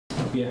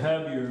If you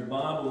have your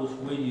Bibles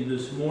with you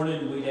this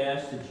morning, we'd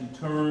ask that you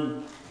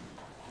turn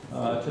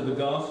to the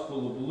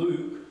Gospel of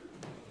Luke.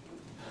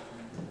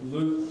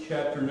 Luke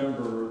chapter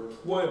number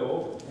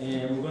 12,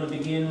 and we're going to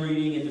begin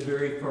reading in the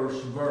very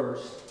first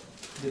verse.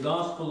 The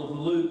Gospel of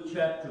Luke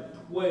chapter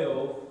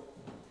 12,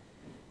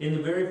 in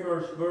the very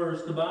first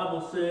verse, the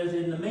Bible says,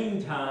 "In the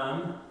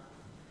meantime,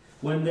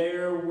 when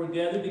there were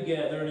gathered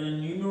together an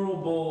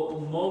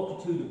innumerable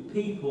multitude of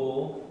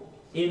people,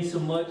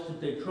 insomuch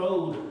that they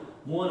trode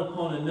one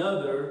upon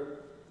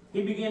another,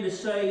 he began to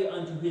say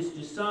unto his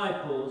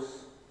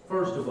disciples,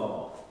 First of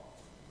all,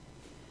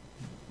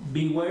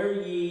 beware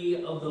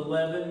ye of the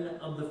leaven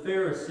of the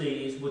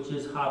Pharisees, which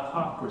is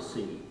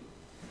hypocrisy.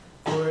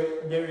 For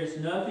there is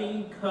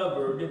nothing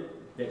covered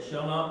that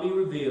shall not be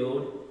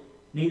revealed,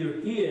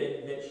 neither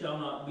hid that shall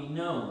not be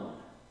known.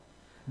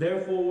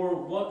 Therefore,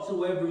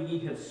 whatsoever ye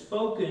have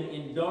spoken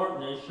in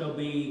darkness shall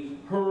be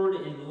heard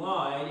in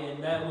light,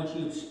 and that which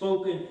ye have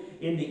spoken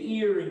in the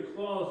ear in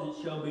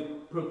closet shall be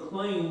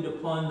proclaimed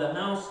upon the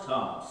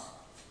housetops.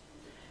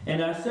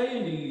 And I say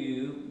unto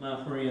you,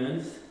 my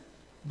friends,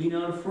 be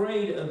not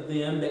afraid of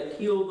them that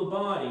kill the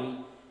body,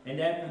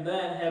 and after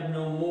that have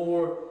no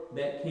more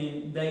that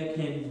they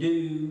can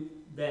do.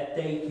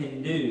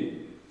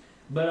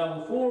 But I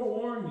will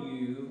forewarn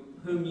you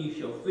whom ye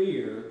shall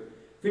fear.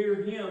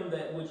 Fear him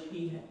that which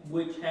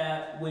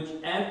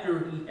after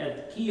he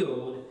hath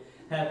killed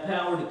hath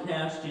power to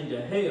cast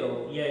into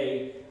hell.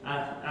 Yea,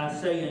 I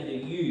say unto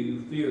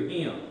you, fear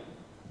him.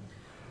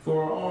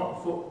 For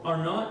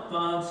are not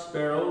 5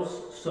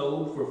 sparrows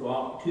sold for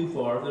 2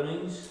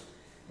 farthings,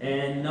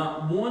 and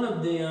not one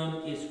of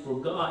them is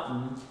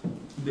forgotten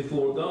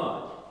before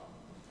God?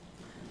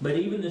 But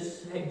even the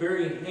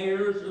very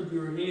hairs of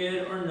your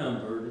head are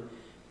numbered.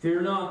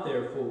 Fear not,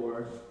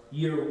 therefore,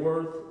 ye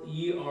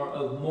are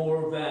of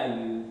more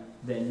value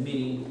than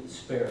many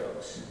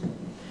sparrows."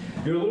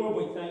 Dear Lord,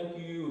 we thank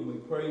you and we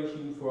praise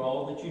you for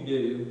all that you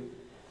do.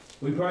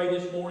 We pray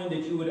this morning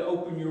that you would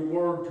open your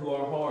word to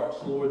our hearts,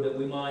 Lord, that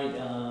we might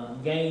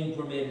gain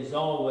from it as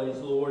always,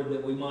 Lord,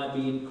 that we might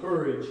be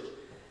encouraged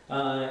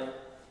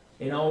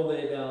in all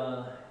that,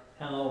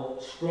 how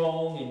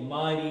strong and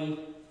mighty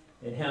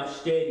and how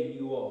steady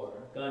you are.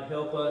 God,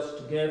 help us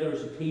together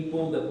as a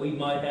people that we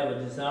might have a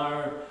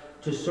desire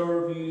to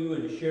serve you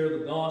and to share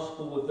the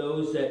gospel with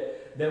those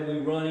that we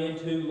run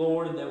into,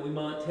 Lord, and that we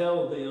might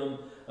tell them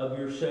of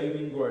your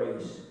saving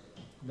grace.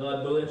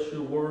 God, bless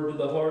your word to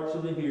the hearts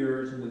of the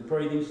hearers, and we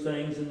pray these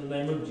things in the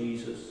name of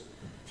Jesus.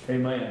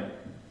 Amen.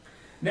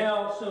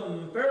 Now,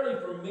 some fairly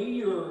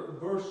familiar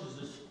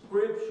verses of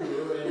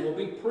Scripture, and we'll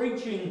be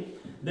preaching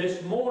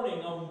this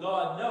morning on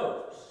God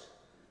knows.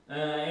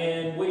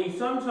 And we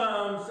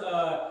sometimes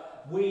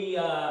we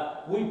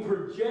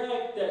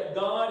project that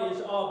God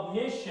is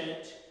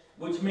omniscient,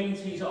 which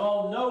means he's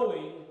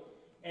all-knowing,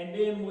 and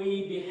then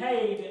we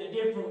behave in a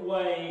different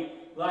way,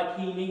 like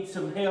he needs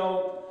some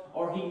help,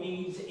 or he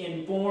needs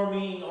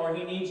informing, or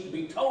he needs to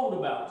be told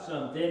about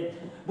something,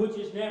 which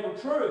is never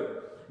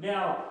true.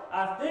 Now,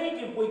 I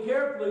think if we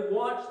carefully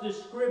watch this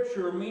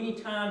scripture, many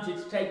times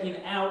it's taken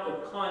out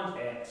of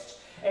context,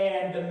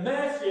 and the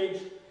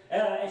message,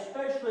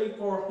 especially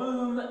for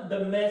whom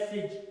the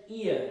message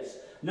is,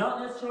 not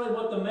necessarily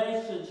what the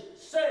message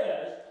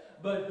says,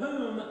 but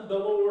whom the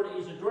Lord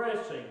is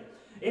addressing.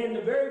 In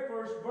the very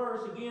first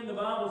verse, again, the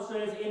Bible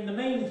says, "In the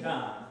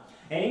meantime."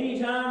 And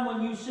anytime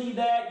when you see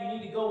that, you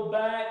need to go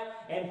back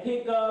and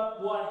pick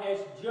up what has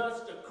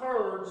just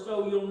occurred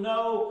so you'll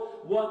know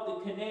what the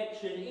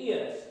connection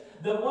is.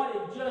 What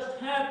had just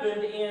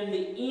happened in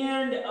the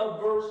end of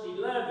verse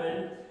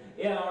 11,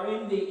 or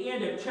in the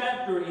end of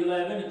chapter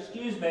 11,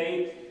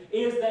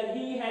 is that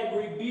he had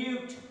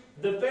rebuked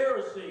the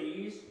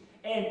Pharisees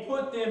and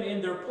put them in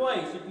their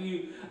place. If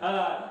you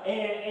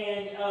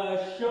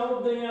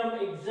showed them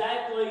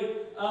exactly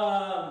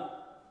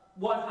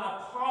what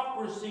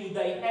hypocrisy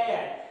they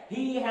had.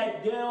 He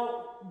had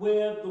dealt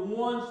with the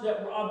ones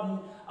that were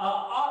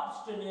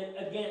obstinate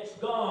against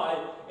God,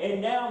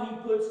 and now he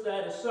puts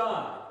that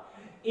aside.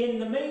 In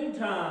the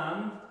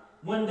meantime,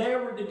 when they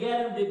were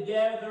gathered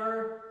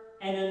together,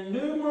 an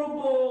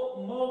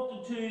innumerable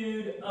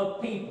multitude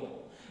of people.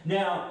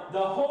 Now, the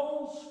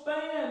whole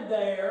span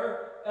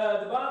there,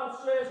 the Bible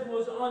says,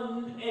 was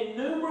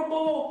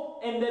innumerable,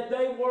 and that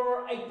they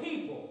were a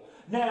people.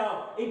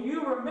 Now, if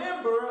you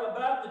remember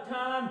about the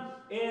time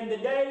in the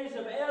days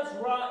of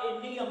Ezra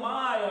and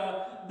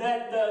Nehemiah,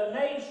 that the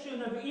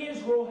nation of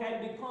Israel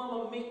had become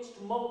a mixed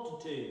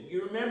multitude.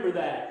 You remember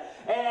that.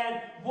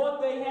 And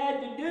what they had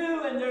to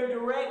do in their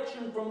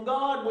direction from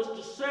God was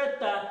to set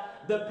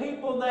the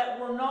people that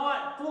were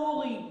not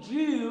fully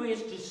Jew,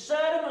 is to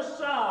set them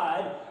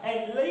aside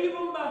and leave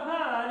them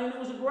behind. And it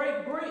was a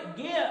great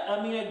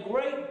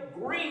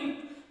grief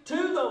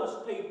to those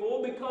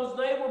people, because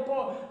they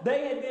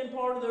had been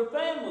part of their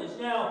families.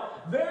 Now,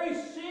 very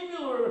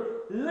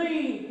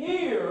similarly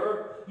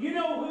here, you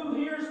know who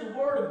hears the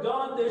word of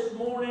God this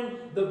morning?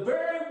 The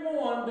very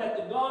everyone that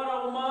the God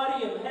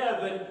Almighty of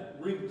heaven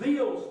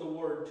reveals the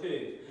Word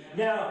to.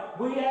 Now,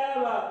 we have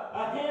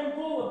a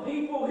handful of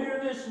people here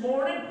this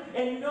morning,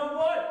 and you know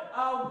what?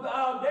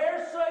 I'll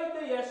dare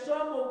say this,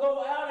 some will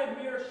go out of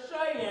here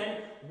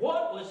saying,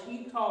 what was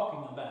he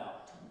talking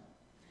about?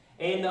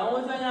 And the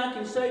only thing I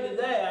can say to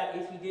that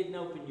is he didn't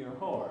open your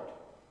heart.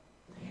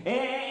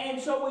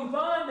 And so we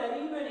find that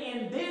even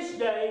in this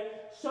day,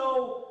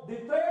 so the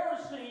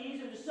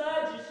Pharisees and the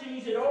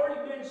Sadducees had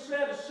already been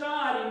set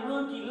aside in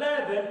Luke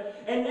 11,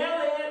 and now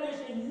they had this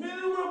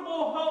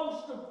innumerable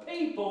host of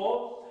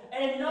people,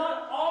 and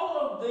not all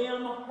of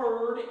them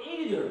heard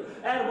either.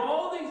 Out of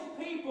all these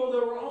people,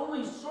 there were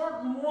only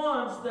certain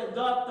ones that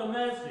got the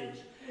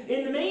message.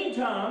 In the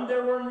meantime,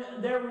 there were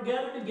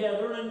gathered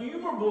together an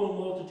innumerable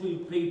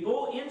multitude of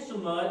people,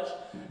 insomuch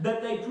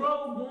that they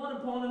drove one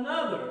upon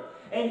another.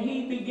 And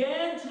he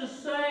began to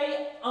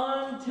say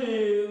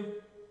unto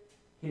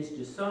his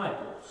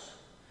disciples.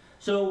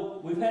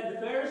 So we've had the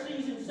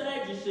Pharisees and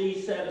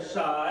Sadducees set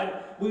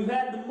aside. We've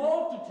had the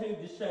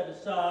multitude to set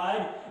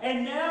aside.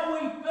 And now we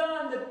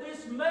find that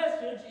this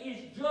message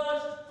is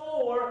just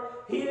for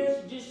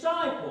his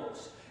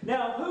disciples.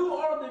 Now, who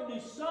are the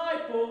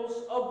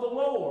disciples of the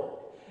Lord?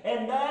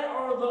 And that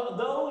are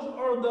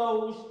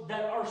those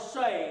that are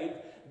saved.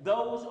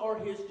 Those are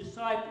his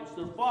disciples,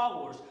 their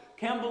followers.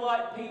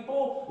 Campbellite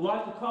people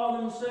like to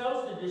call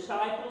themselves the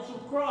disciples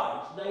of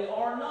Christ. They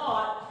are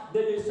not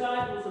the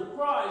disciples of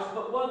Christ,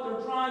 but what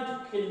they're trying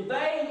to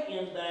convey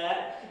in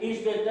that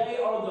is that they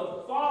are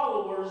the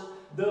followers,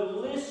 the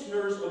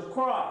listeners of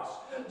Christ.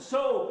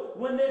 So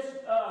when this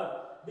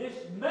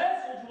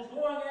message was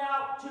going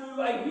out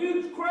to a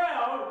huge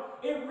crowd,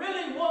 it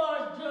really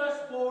was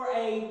just for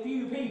a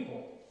few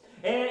people.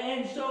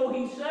 And so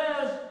he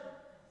says,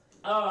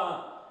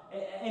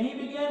 and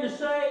he began to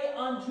say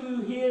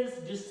unto his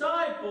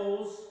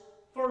disciples,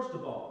 first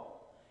of all.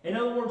 In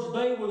other words,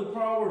 they were the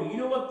priority. You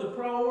know what the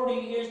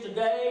priority is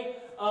today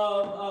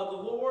of the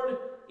Lord?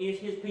 Is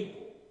his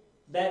people.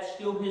 That's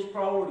still his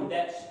priority.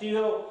 That's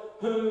still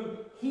whom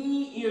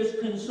he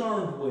is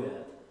concerned with.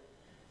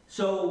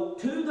 So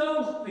to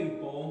those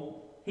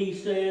people, he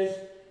says,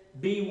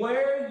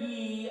 beware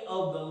ye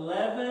of the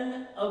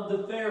leaven of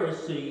the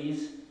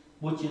Pharisees,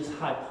 which is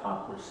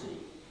hypocrisy.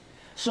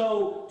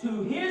 So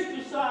to his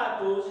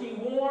disciples, he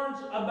warns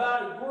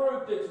about a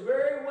group that's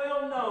very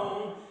well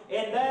known,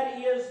 and that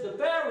is the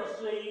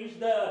Pharisees,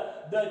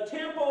 the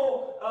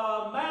temple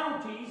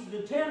mounties,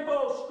 the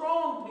temple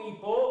strong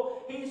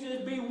people. He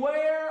says,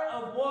 beware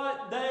of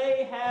what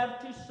they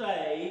have to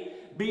say.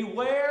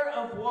 Beware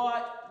of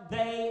what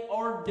they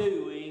are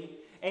doing.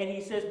 And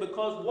he says,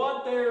 because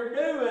what they're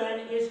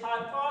doing is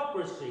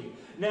hypocrisy.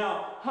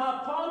 Now,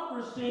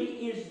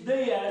 hypocrisy is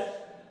this.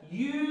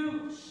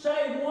 You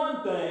say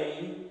one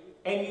thing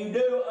and you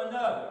do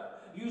another.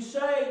 You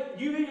say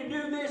you need to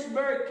do this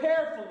very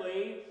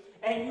carefully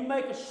and you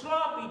make a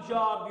sloppy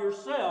job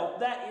yourself.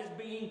 That is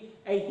being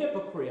a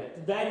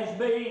hypocrite. That is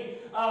being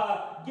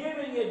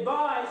giving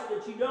advice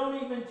that you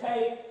don't even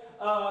take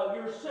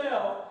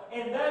yourself.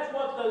 And that's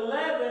what the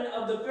leaven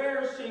of the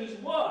Pharisees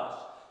was.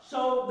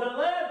 So the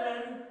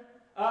leaven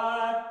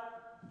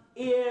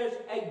is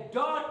a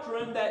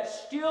doctrine that's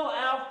still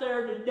out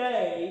there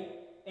today,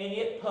 and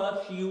it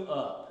puffs you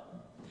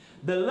up.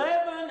 The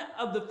leaven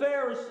of the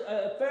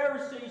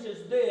Pharisees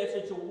is this.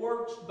 It's a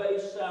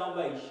works-based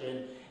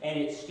salvation, and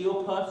it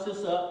still puffs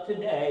us up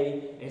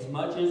today as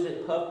much as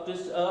it puffed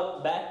us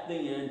up back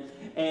then,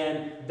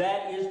 and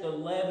that is the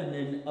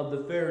leavening of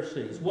the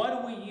Pharisees.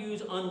 Why do we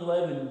use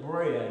unleavened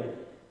bread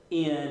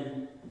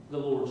in the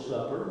Lord's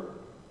Supper?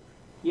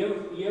 You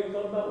ever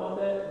thought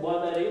about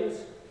why that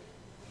is?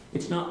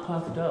 It's not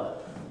puffed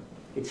up.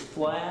 It's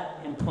flat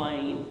and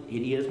plain.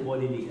 It is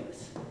what it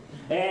is.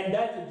 And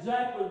that's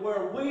exactly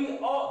where we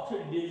ought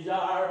to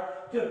desire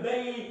to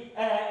be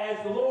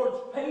as the Lord's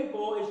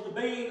people, is to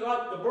be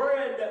like the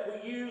bread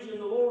that we use in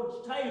the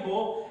Lord's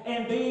table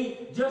and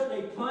be just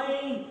a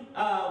plain,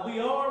 we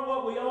are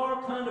what we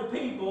are kind of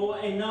people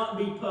and not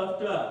be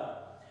puffed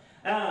up.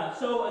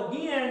 So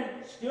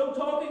again, still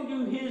talking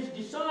to his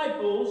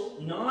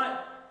disciples,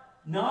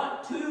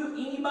 not to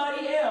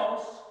anybody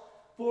else,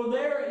 for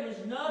there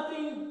is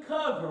nothing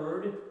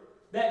covered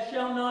that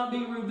shall not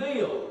be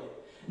revealed.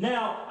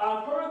 Now,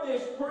 I've heard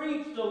this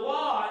preached a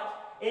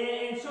lot,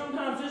 and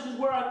sometimes this is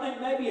where I think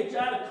maybe it's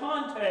out of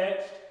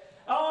context.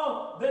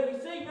 Oh, that you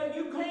see, no,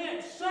 you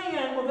can't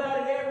sin without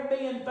it ever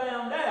being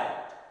found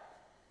out.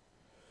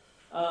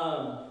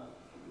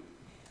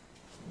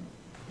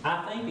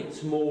 I think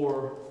it's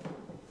more,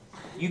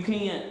 you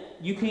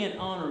can't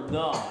honor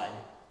God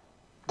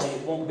that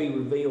it won't be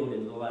revealed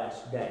in the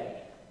last day.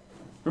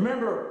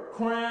 Remember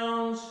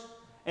crowns,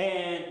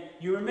 and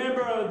you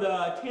remember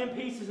the 10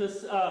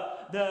 pieces of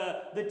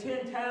the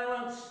 10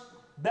 talents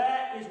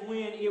that is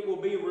when it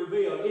will be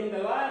revealed. In the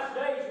last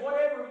days,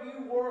 whatever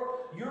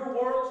your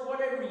works,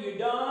 whatever you've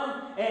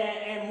done,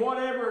 and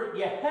whatever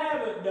you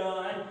haven't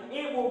done,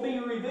 it will be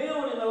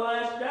revealed in the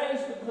last days,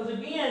 because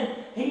again,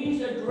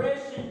 he's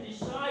addressing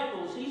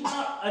disciples. He's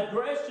not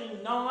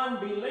addressing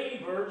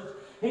non-believers.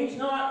 He's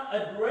not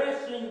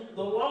addressing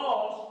the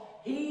lost.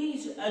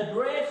 He's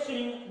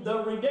addressing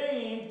the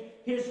redeemed,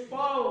 his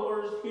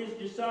followers, his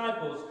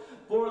disciples.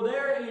 For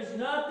there is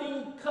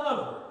nothing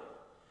covered.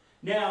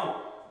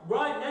 Now,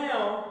 right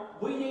now,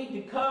 we need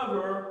to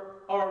cover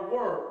our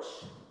works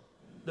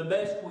the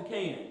best we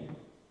can.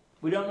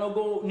 We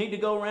don't need to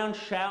go around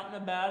shouting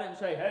about it and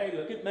say, hey,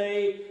 look at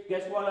me.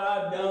 Guess what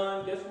I've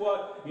done? Guess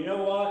what? You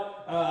know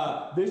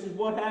what? This is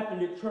what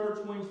happened at church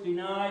Wednesday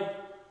night.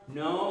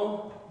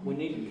 No, we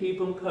need to keep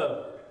them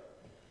covered.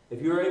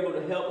 If you're able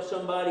to help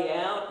somebody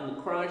out in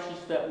the crisis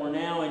that we're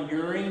now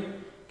enduring,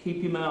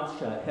 keep your mouth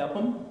shut. Help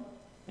them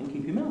and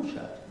keep your mouth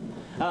shut.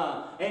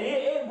 And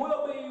it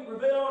will be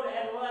revealed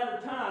at a later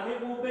time.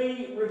 It will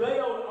be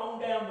revealed on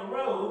down the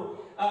road.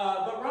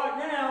 But right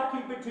now,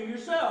 keep it to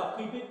yourself.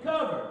 Keep it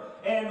covered.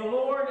 And the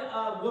Lord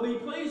will be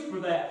pleased for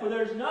that. For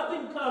there's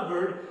nothing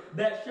covered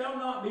that shall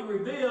not be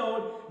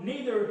revealed,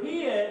 neither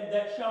hid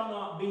that shall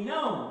not be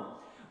known.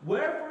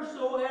 Therefore,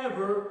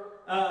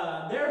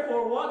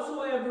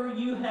 whatsoever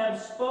you have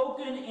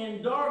spoken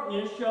in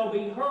darkness shall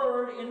be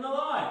heard in the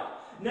light.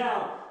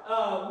 Now,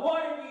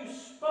 what have you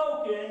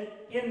spoken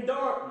in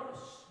darkness?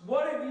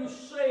 What have you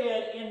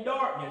said in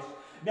darkness?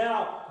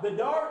 Now, the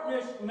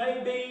darkness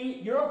may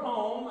be your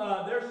home.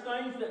 There's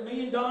things that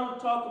me and Don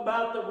talk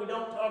about that we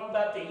don't talk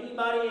about to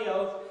anybody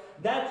else.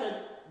 That's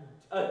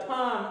a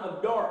time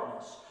of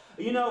darkness.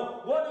 You know,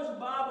 what does the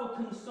Bible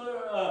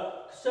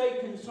say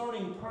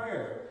concerning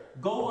prayer?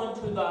 Go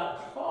unto thy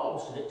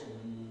closet,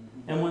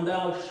 and when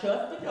thou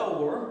shut the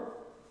door,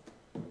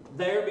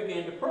 there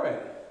begin to pray.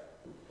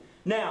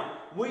 Now,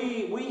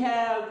 we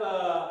have,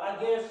 I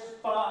guess,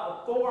 4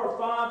 or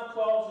 5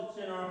 closets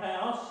in our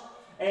house,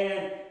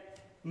 and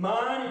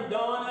mine and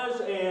Donna's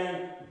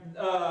and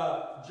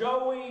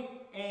Joey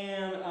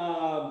and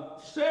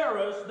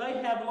Sarah's,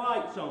 they have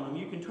lights on them.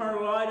 You can turn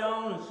a light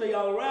on and see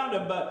all around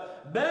them, but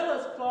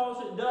Bella's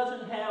closet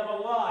doesn't have a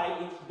light.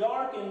 It's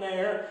dark in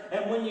there,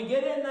 and when you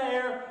get in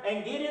there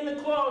and get in the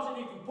closet,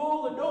 if you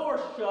pull the door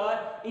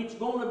shut, it's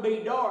going to be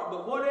dark.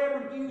 But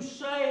whatever you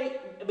say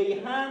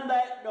behind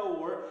that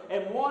door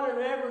and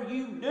whatever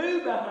you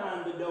do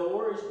behind the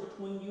door is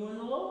between you and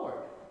the Lord.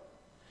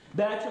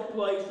 That's a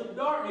place of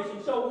darkness.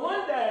 And so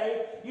one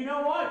day, you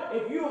know what?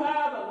 If you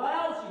have a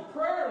lousy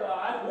prayer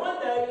life, one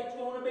day it's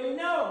going to be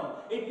known.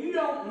 If you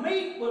don't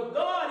meet with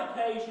God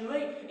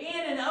occasionally,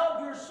 in and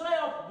of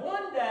yourself,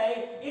 one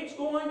day it's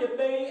going to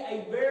be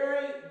a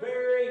very,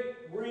 very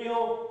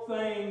real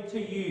thing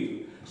to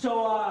you.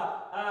 So I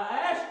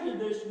asked you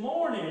this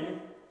morning,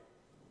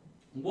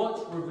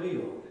 what's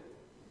revealed?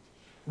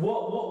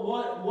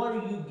 What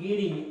are you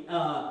getting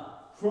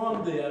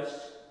from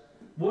this?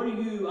 What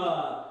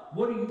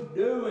are you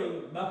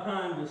doing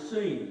behind the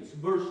scenes?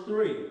 Verse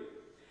 3.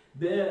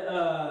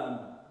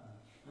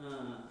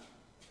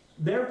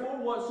 Therefore,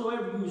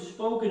 whatsoever you have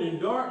spoken in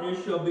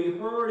darkness shall be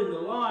heard in the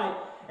light,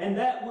 and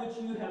that which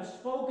you have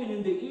spoken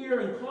in the ear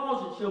and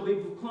closet shall be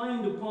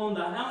proclaimed upon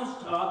the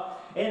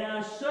housetop. And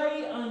I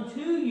say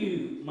unto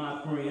you,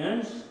 my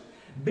friends,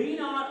 be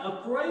not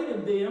afraid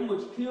of them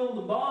which kill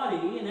the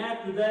body, and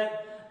after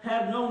that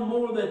have no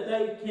more that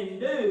they can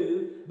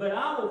do, but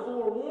I will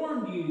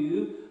forewarn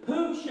you,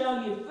 whom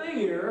shall you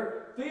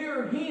fear?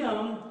 Fear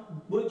him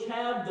which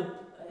have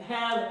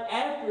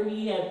after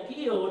he hath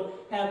killed,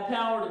 have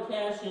power to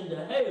cast into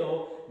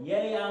hell.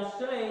 Yea, I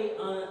say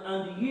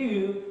unto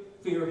you,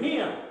 fear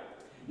him.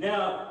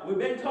 Now, we've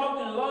been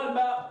talking a lot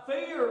about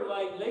fear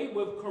lately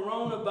with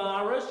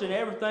coronavirus and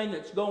everything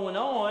that's going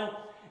on.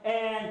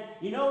 And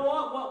you know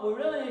what? What we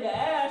really need to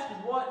ask is,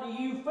 what do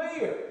you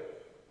fear?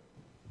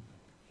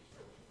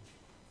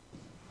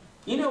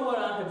 You know what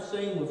I have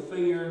seen with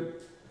fear?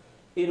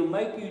 It'll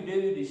make you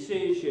do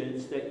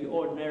decisions that you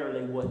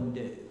ordinarily wouldn't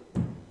do.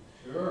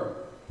 Sure.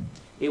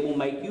 It will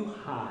make you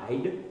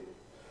hide.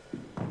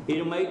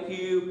 It'll make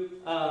you,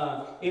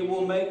 it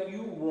will make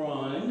you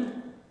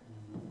run.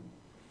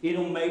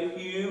 It'll make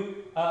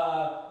you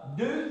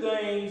do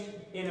things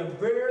in a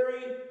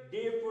very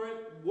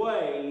different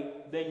way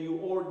than you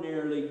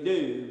ordinarily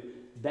do.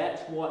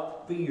 That's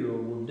what fear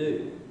will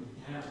do.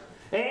 Yeah.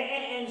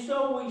 And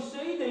so we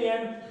see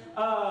then,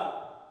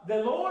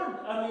 the Lord,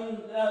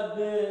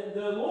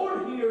 the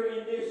Lord here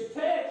in this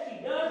text,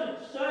 He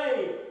doesn't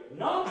say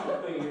not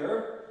to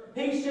fear.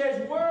 He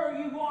says, where are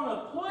you going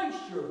to place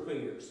your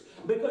fears?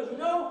 Because you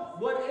know,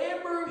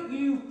 whatever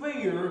you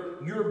fear,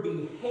 your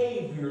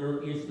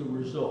behavior is the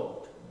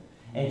result.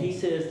 And He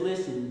says,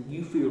 listen,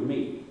 you fear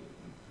me.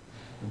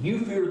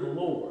 You fear the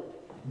Lord.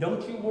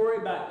 Don't you worry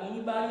about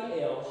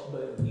anybody else,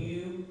 but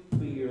you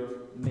fear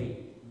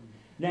me.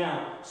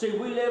 Now, see,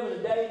 we live in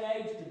a day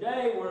and age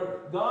today where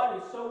God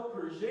is so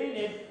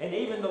presented, and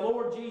even the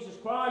Lord Jesus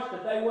Christ,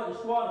 that they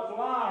wouldn't swat a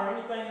fly or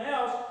anything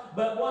else.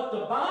 But what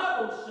the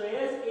Bible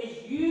says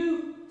is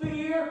you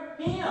fear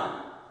him.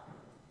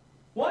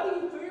 Why do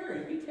you fear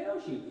him? He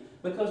tells you,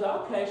 because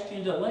I'll cast you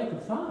into a lake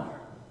of fire.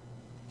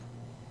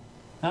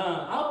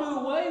 I'll do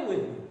away with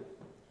you.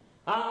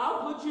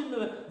 I'll put you in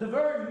the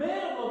very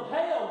middle of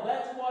hell.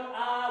 That's what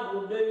I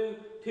will do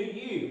to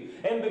you.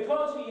 And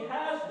because he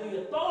has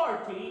the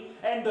authority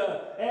and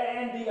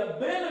the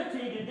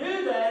ability to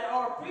do that,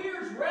 our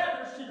fears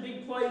rather should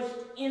be placed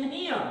in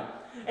him.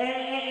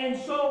 And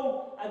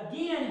so,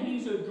 again,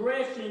 he's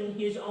addressing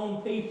his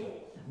own people.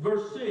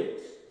 Verse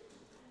 6.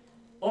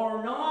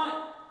 Are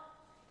not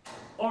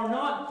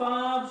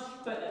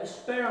 5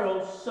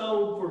 sparrows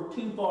sold for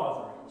 2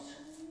 farthings?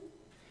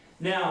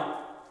 Now,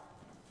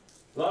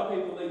 a lot of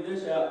people leave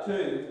this out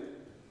too.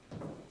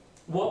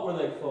 What were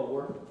they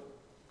for?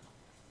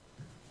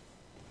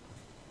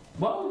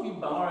 Why would you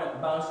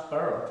buy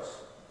sparrows?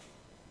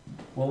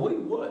 Well, we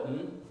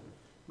wouldn't,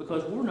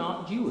 because we're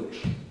not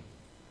Jewish.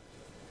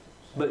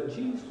 But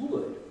Jews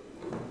would.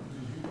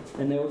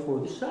 And they were for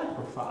the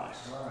sacrifice.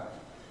 Right.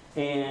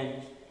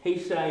 And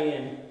he's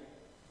saying,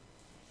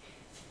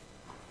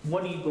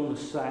 what are you going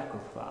to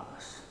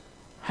sacrifice?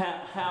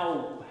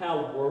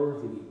 How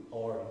worthy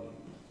are you?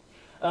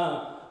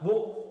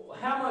 Well,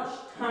 how much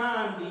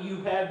time do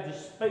you have to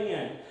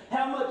spend?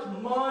 How much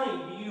money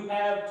do you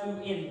have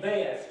to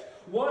invest?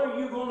 What are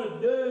you going to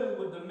do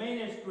with the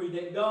ministry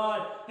that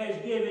God has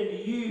given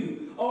to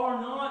you? Are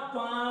not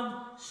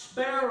 5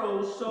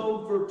 sparrows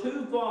sold for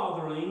 2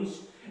 farthings,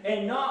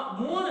 and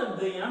not one of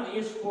them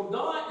is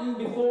forgotten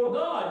before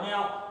God?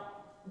 Now,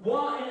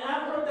 why? And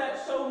I've heard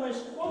that so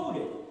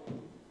misquoted.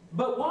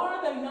 But why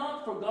are they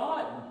not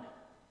forgotten?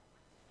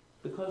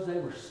 Because they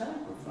were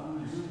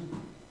sacrificed.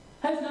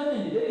 Has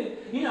nothing to do.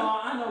 You know,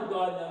 I know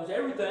God knows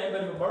everything,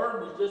 but if a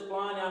bird was just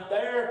flying out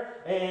there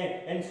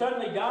and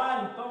suddenly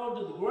died and fell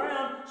to the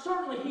ground,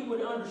 certainly he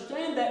would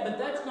understand that, but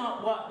that's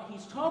not what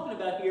he's talking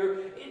about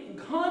here. In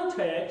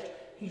context,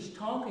 he's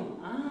talking,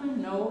 I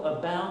know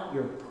about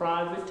your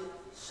private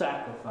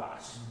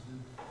sacrifice.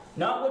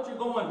 Not what you're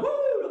going,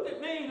 woo, look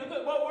at me, look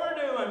at what we're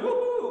doing,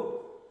 woo,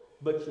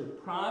 but your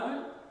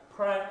private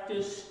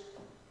practice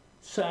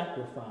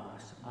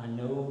sacrifice. I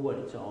know what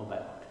it's all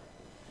about.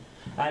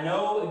 I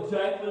know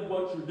exactly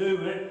what you're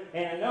doing,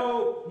 and I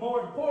know,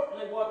 more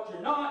importantly, what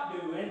you're not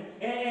doing.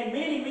 And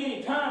many,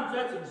 many times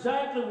that's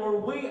exactly where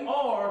we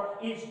are.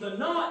 It's the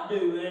not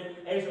doing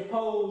as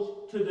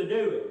opposed to the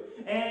doing.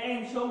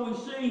 And so we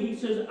see, he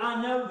says,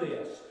 I know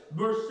this.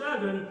 Verse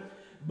 7,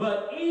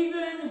 but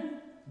even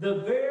the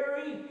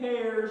very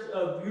hairs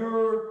of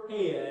your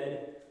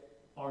head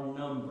are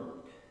numbered.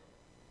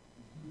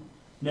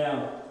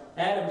 Now,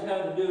 Adam's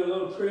had to do a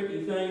little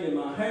tricky thing to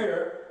my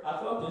hair. I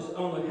thought this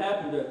only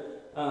happened to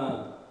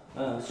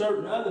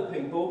certain other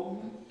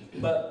people,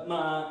 but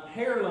my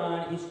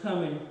hairline is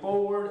coming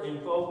forward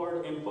and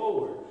forward and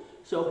forward.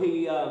 So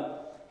he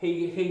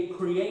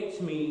creates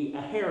me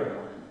a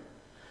hairline,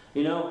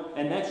 you know,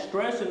 and that's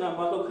stressing. I'm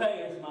like,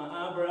 okay, is my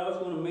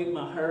eyebrows going to meet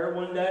my hair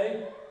one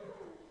day?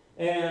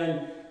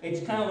 And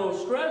it's kind of a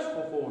little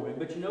stressful for me,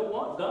 but you know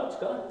what? God's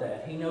got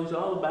that. He knows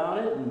all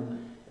about it,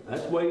 and if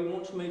that's the way he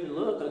wants me to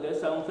look, I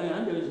guess the only thing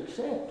I do is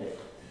accept it.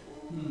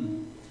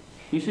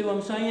 You see what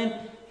I'm saying?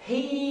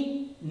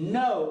 He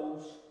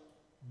knows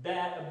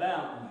that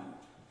about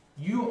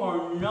you. You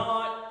are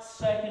not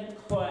second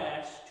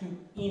class to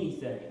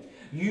anything.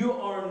 You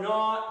are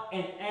not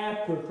an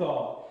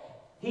afterthought.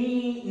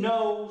 He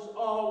knows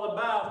all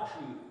about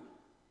you.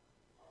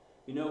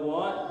 You know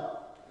what?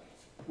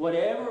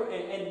 Whatever,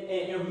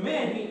 and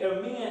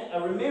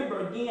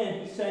remember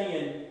again, he's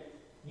saying,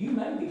 you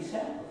may be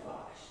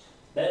sacrificed.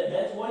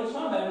 That's what he's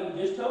talking about.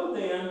 He just told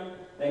them,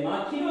 they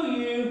might kill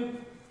you.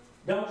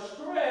 Don't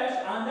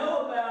stress. I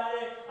know about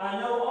it. I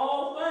know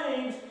all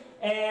things.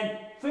 And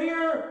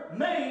fear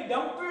me.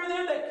 Don't fear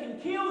them that can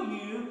kill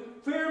you.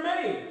 Fear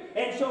me.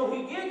 And so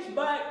he gets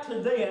back to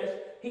this.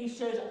 He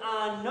says,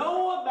 I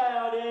know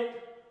about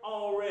it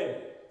already.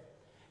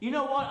 You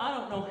know what? I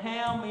don't know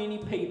how many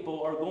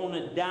people are going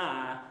to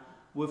die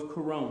with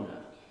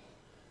corona.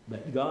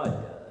 But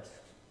God does.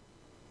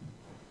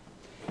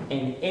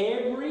 And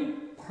every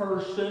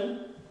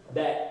person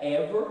that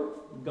ever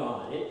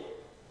got it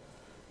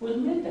was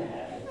meant to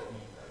have it.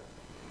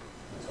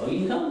 That's all you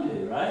can come to,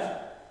 right?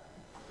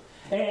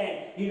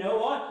 And you know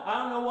what? I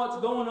don't know what's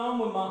going on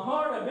with my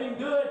heart. I've been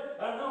good.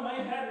 I don't know, I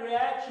may have had a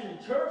reaction in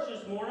church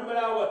this morning, but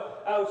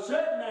I was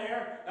sitting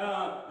there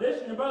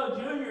listening to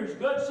Brother Junior's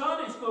good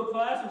Sunday school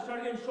class and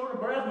started getting short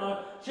of breath.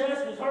 My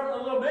chest was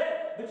hurting a little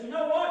bit. But you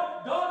know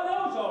what? God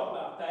knows all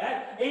about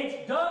that.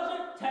 It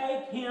doesn't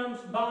take him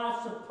by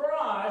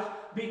surprise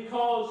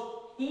because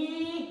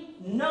he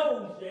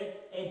knows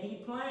it and he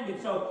planned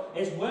it. So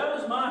as well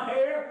as my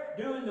hair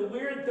doing the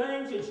weird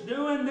things it's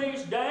doing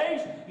these days,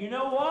 you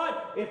know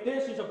what? If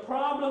this is a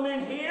problem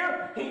in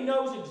here, he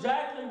knows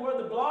exactly where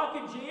the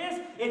blockage is.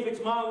 If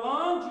it's my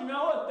lungs, you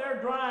know, if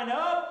they're drying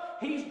up,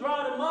 he's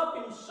dried them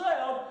up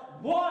himself.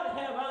 What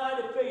have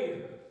I to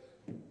fear?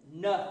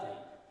 Nothing.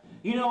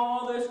 You know,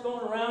 all this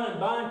going around and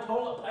buying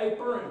toilet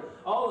paper and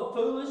all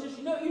the foolishness,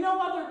 you know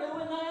why they're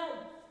doing that?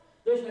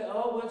 They say,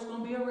 oh, well, it's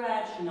going to be a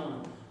ration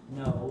on them.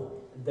 No,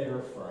 they're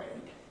afraid.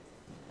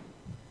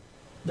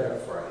 They're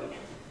afraid.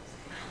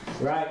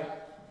 Right?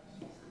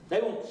 They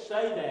won't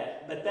say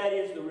that, but that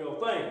is the real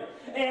thing.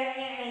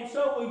 And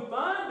so we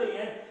find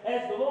then,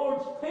 as the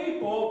Lord's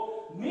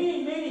people,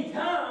 many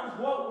times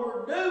what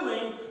we're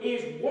doing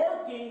is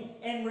working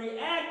and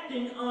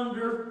reacting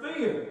under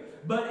fear.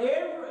 But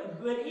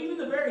even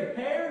the very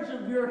hairs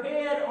of your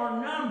head are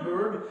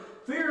numbered.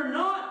 Fear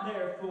not,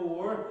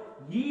 therefore,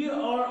 ye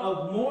are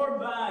of more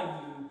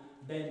value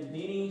than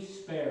many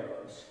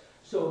sparrows.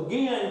 So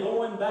again,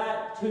 going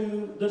back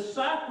to the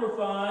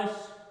sacrifice,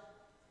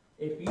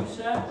 if you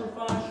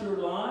sacrifice your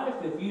life,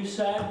 if you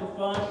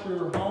sacrifice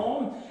your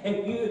home,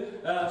 if you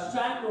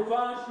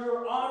sacrifice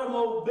your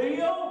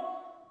automobile,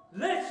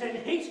 listen,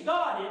 He's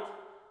got it.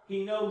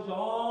 He knows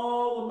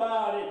all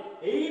about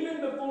it, even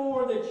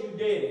before that you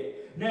did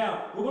it.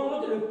 Now, we're going to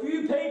look at a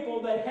few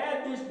people that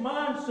had this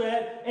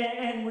mindset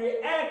and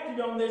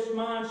reacted on this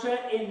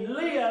mindset and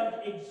lived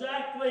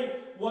exactly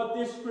what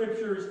this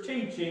scripture is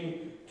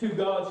teaching to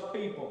God's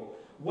people.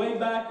 Way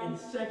back in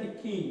 2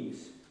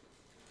 Kings.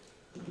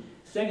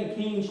 2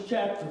 Kings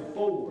chapter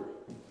 4,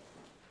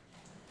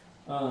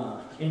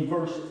 in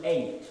verse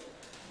 8.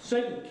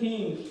 2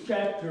 Kings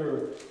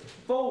chapter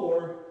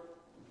 4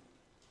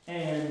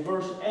 and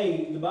verse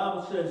 8, the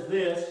Bible says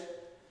this,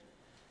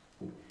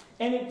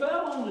 "And it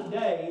fell on the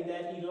day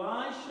that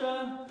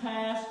Elisha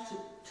passed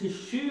to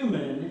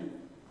Shunem,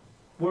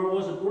 where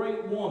was a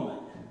great woman."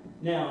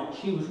 Now,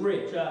 she was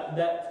rich.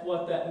 That's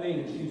what that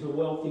means. She's a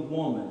wealthy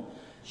woman.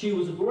 She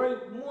was a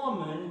great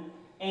woman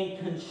and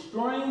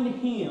constrained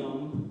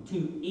him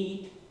to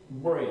eat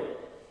bread.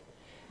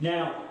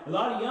 Now, a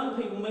lot of young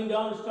people, me and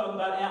Don was talking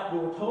about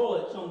outdoor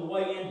toilets on the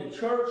way into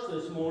church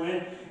this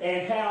morning,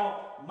 and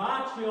how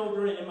my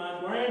children and my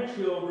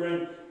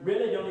grandchildren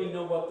really don't even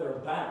know what they're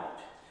about.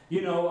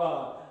 You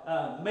know,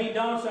 me and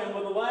Don saying,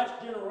 well, the last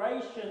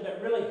generation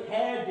that really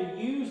had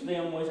to use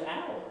them was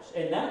ours,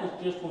 and that was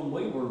just when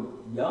we were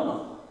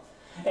young,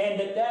 and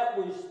that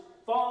was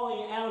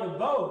falling out of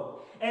vogue.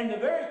 And the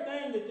very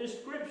thing that this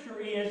scripture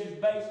is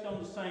based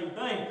on the same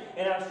thing.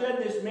 And I've said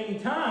this many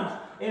times.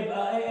 If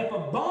a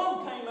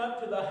bum came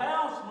up to the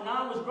house when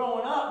I was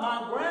growing up,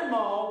 my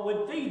grandma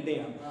would feed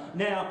them.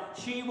 Now,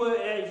 she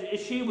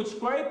would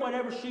scrape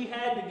whatever she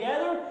had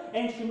together,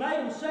 and she made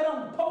them sit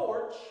on the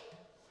porch,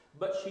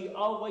 but she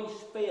always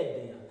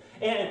fed them.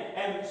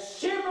 And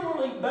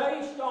similarly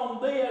based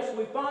on this,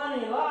 we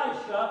find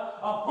Elisha,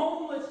 a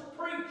homeless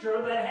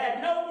preacher that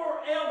had nowhere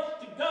else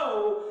to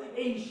go.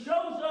 He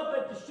shows up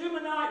at the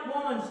Shunammite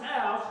woman's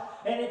house,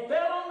 and it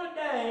fell on the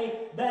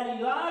day that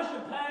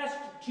Elisha passed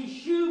to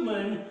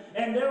Shunem,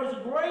 and there was a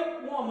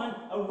great woman,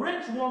 a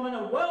rich woman,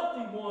 a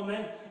wealthy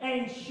woman,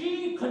 and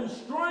she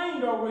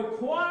constrained or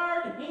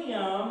required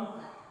him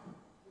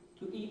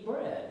to eat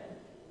bread.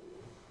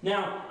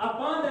 Now, I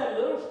find that a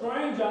little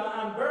strange.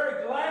 I'm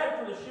very glad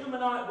for the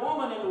Shunammite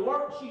woman and the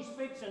work she's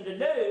fixing to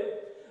do.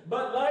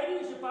 But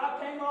ladies, if I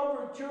came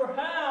over to your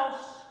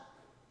house,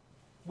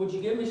 would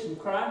you give me some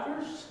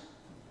crackers?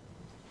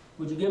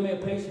 Would you give me a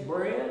piece of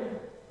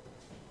bread?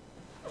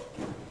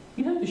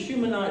 You know, the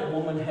Shunammite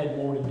woman had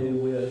more to do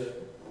with,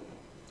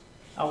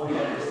 I would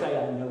have to say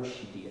I know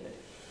she did,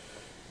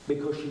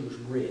 because she was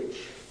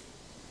rich.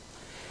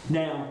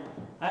 Now,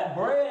 that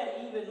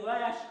bread even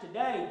lasts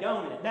today,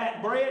 don't it?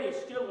 That bread is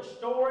still a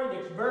story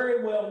that's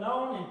very well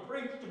known and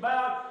preached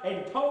about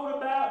and told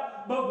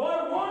about. But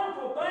what a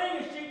wonderful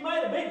thing is she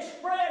made a big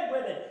spread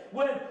with it,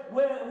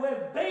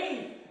 with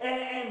beef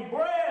and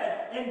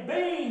bread and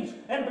beans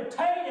and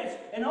potatoes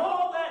and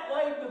all that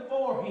laid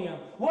before him.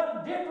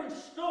 What a different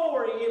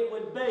story it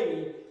would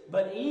be.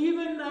 But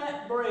even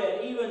that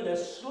bread, even the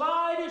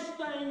slightest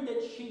thing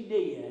that she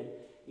did,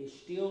 is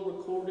still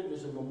recorded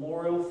as a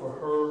memorial for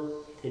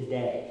her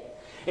today.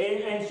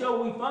 And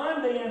so we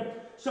find then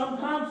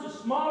sometimes the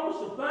smallest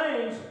of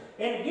things,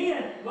 and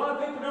again, a lot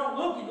of people don't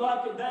look at it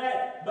like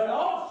that, but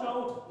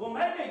also, well,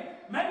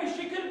 maybe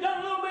she could have done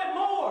a little bit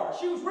more.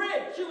 She was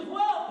rich, she was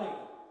wealthy.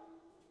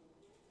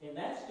 And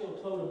that's still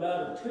told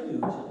about her too,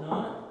 is it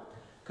not?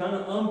 Kind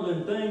of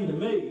humbling thing to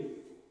me.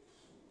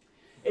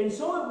 And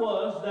so it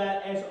was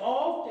that as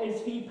oft as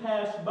he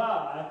passed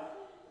by,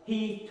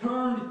 he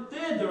turned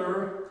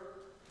thither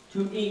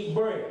to eat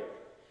bread.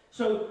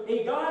 So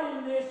he got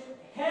in this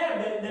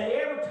habit that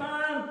every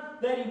time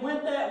that he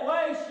went that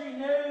way, she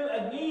knew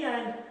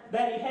again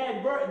that he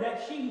had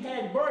that she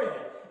had bread.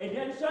 It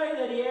didn't say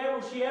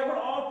that she ever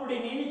offered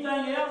him anything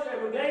else,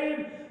 ever gave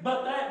him,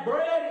 but that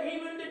bread,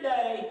 even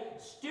today,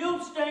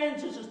 still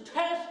stands as a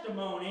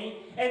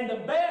testimony, and the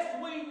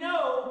best we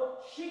know,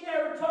 she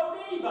never told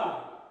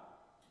anybody.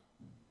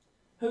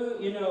 Who,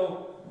 you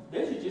know,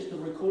 this is just a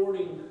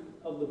recording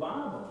of the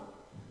Bible.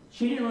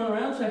 She didn't run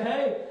around and say,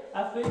 hey,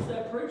 I fixed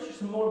that preacher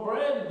some more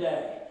bread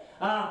today.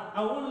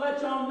 I want to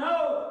let y'all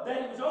know that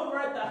it was over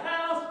at the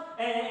house,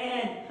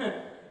 and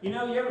you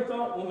know, you ever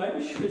thought, well,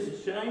 maybe she was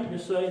ashamed to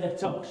say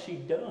that's all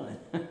she'd done.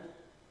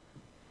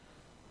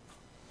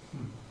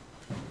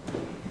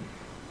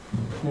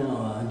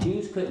 Now,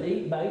 Jews couldn't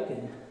eat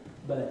bacon,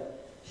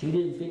 but she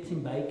didn't fix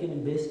him bacon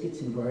and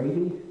biscuits and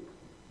gravy.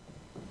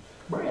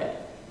 bread.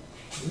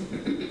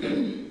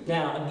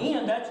 Now,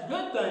 again, that's a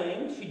good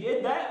thing. She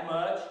did that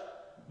much,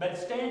 but it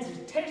stands as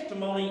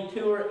testimony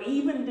to her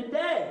even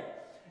today.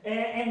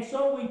 And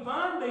so we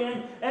find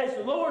then, as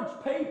the Lord's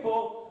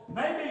people,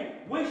 maybe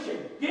we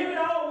should give it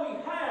all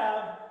we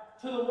have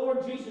to the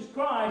Lord Jesus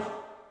Christ,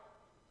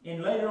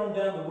 and later on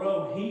down the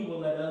road, He will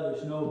let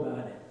others know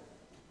about it.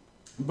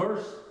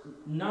 Verse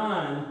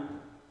 9,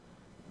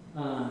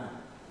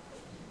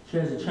 she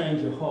has a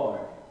change of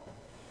heart.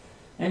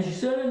 And she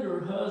said unto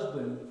her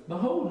husband,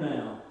 Behold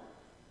now,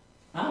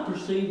 I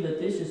perceive that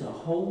this is a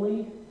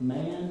holy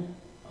man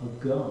of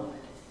God.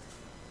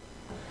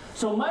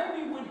 So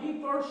maybe when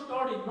he first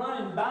started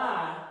running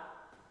by,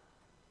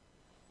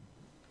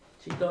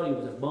 she thought he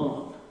was a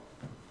bum.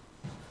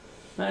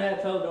 Now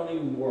that fellow don't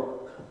even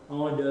work.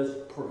 All he does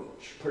is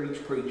preach.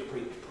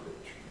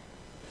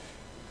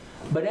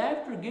 But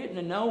after getting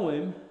to know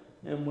him,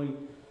 and we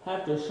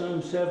have to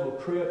assume several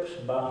trips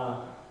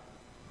by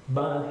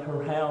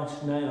her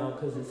house now,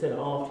 because it said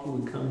often he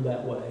would come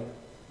that way,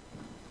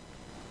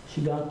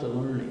 she got to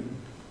learn him.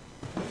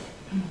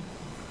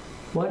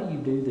 Why do you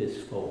do this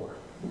for?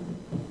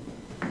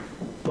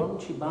 Why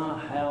don't you buy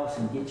a house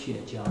and get you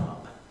a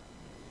job?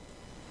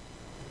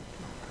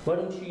 Why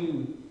don't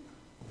you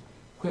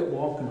quit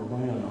walking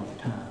around all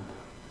the time?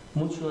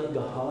 Why don't you let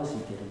Gehazi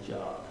get a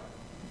job?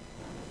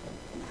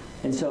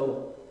 And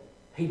so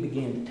he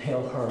began to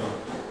tell her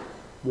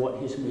what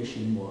his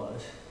mission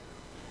was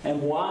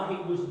and why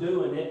he was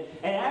doing it.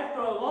 And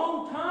after a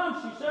long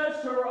time, she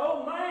says to her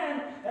old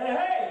man,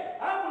 hey,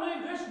 I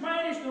believe this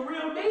man is the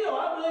real deal.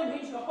 I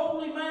believe he's the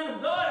holy man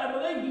of God. I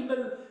believe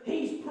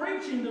he's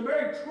preaching the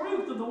very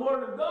truth of the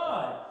Word of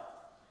God.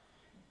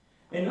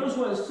 And notice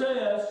what it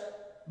says,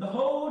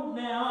 Behold,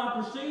 now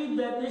I perceive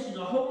that this is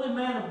a holy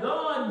man of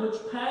God, which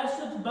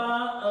passeth by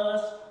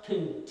us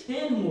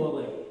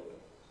continually.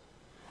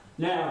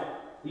 Now,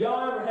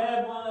 y'all ever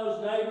had one of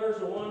those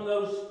neighbors or one of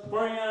those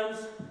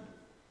friends,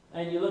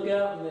 and you look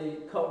out in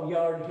the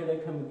yard until they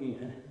come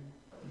again?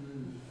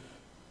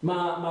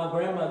 My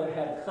grandmother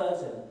had a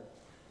cousin,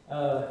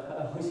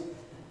 was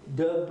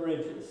Doug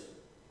Bridges,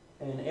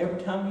 and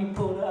every time he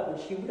pulled up,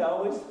 and she would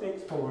always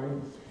fix for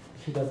him,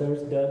 she goes,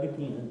 there's Doug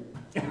again.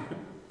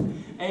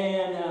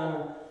 And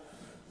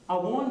I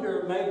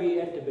wonder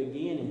maybe at the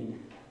beginning,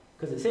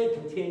 because it said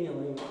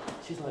continually,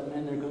 she's like,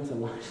 man, there goes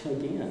Elisha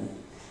again.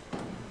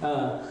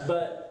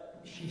 But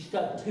she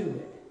stuck to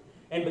it.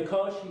 And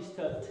because she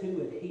stuck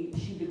to it,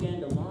 she began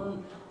to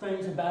learn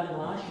things about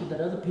Elisha that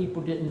other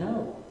people didn't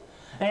know.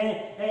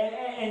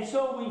 And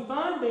so we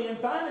find then,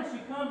 finally she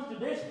comes to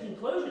this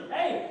conclusion,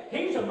 hey,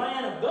 he's a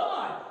man of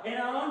God, and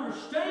I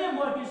understand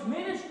what his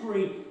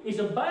ministry is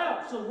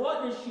about. So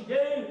what does she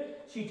do?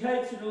 She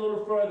takes it a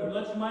little further.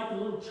 Let's make a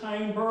little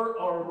chamber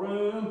or a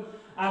room,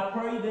 I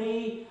pray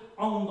thee,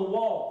 on the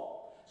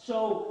wall.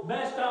 So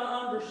best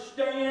I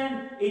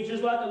understand, it's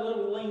just like a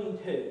little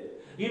lean-to.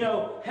 You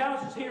know,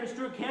 houses here in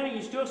Stewart County,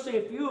 you still see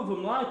a few of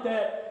them like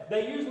that.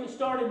 They usually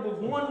started with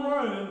one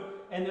room,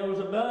 and there was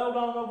a build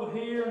on over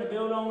here, and a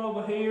build on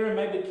over here, and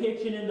maybe a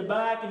kitchen in the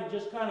back, and it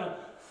just kind of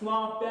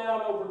flopped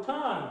out over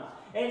time.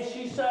 And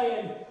she's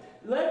saying,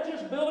 let's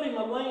just build him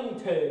a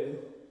lean-to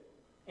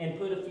and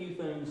put a few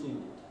things in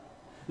it.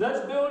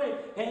 Let's build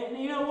it.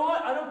 And you know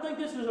what? I don't think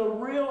this is a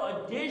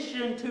real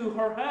addition to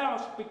her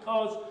house,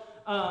 because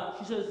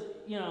she says,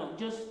 you know,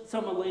 just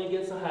something lean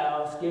against the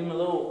house, give him a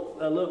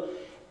little.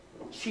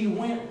 She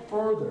went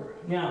further.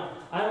 Now,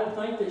 I don't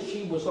think that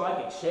she was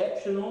like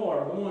exceptional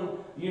or going,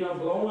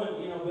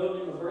 building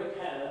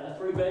a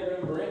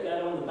 3-bedroom brick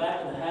out on the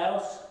back of the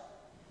house,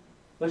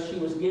 but she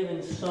was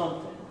given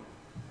something.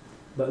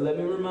 But let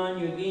me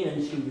remind you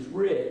again, she was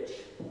rich,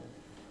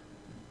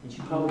 and she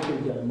probably could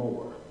have done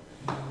more.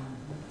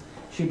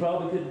 She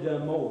probably could have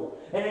done more.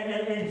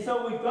 And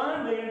so we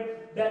find then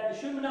that the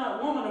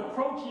Shunammite woman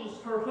approaches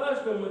her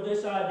husband with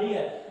this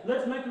idea.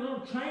 Let's make a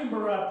little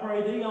chamber, I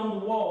pray thee, on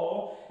the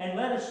wall, and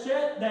let us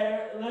set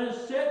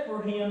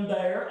for him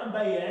there a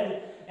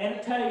bed, and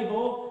a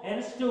table,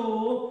 and a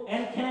stool,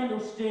 and a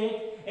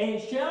candlestick, and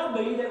it shall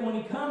be that when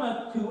he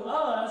cometh to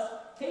us,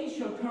 he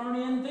shall turn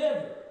in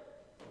thither.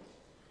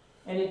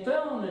 And it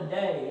fell on the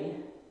day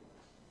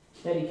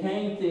that he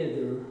came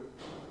thither,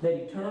 that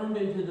he turned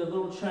into the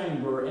little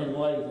chamber and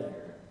lay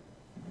there.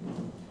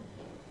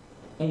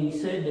 And he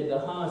said to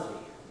Gehazi,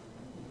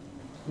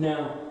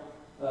 now,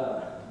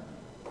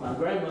 my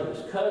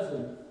grandmother's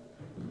cousin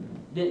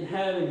didn't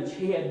have him.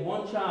 She had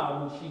one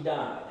child when she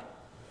died.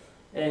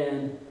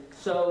 And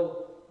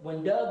so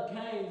when Doug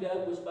came,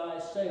 Doug was by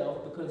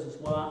himself because his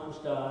wife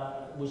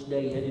was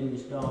dead and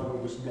his daughter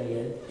was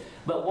dead.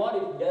 But what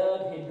if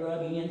Doug had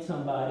drug in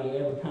somebody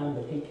every time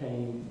that he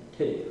came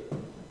too?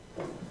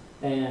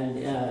 And,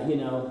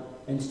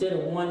 instead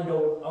of one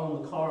door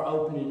on the car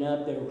opening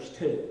up, there was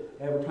two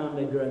every time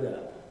they drug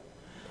up.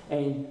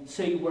 And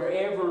see,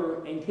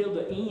 wherever, until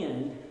the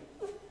end,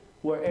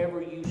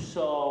 wherever you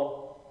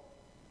saw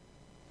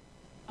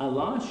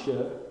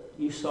Elisha,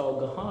 you saw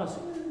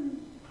Gehazi.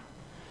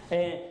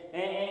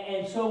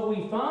 And so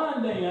we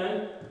find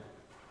then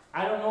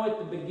I don't know at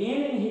the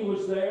beginning he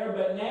was there,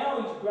 but now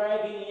he's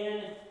dragging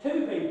in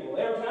two people.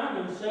 Every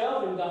time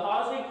himself and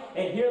Gehazi,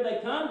 and here they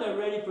come, they're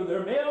ready for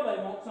their meal, they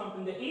want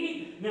something to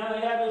eat. Now they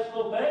have this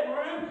little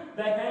bedroom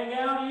they hang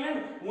out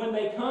in when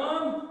they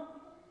come.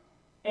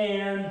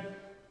 And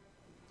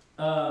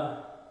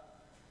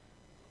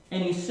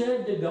he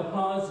said to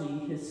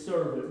Gehazi, his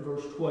servant,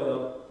 verse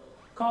 12,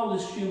 call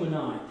this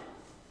Shunammite.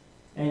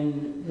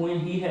 And when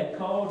he had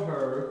called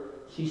her,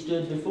 she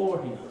stood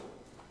before him.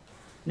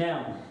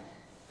 Now,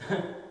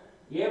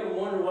 you ever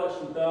wonder what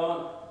she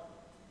thought?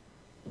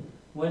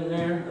 When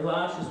there,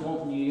 Elisha's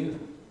wanting you.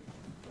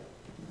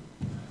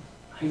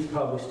 He's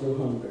probably still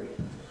hungry.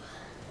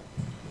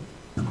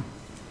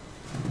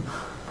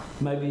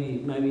 Maybe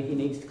he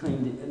needs to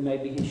clean it.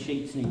 Maybe his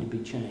sheets need to be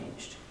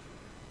changed.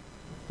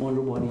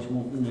 Wonder what he's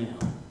wanting now.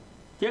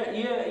 Yeah,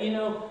 you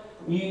know,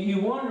 you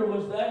wonder,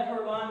 was that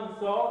her line of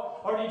thought?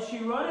 Or did she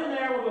run in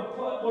there with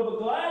a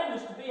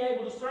gladness to be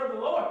able to serve the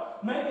Lord?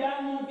 Maybe I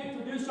want to get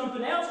to do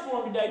something else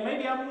for him today.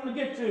 Maybe I want to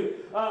get to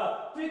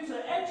fix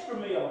an extra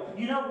meal.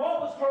 You know,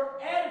 what was her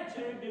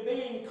attitude to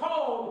being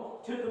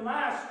called to the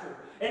Master?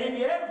 And if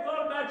you ever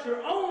thought about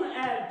your own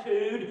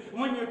attitude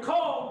when you're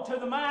called to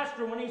the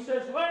Master, when he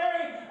says,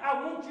 Larry,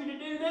 I want you to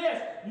do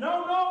this.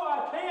 No,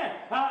 I can't.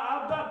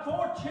 I've got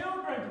 4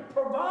 children to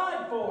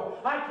provide for.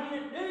 I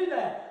can't do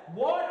that.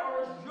 What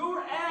is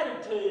your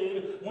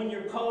attitude when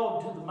you're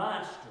called to the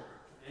Master?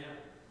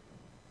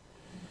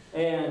 Yeah.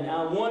 And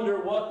I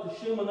wonder what the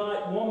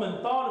Shunammite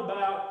woman thought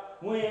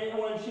about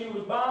when she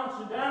was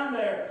bouncing down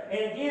there.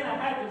 And again, I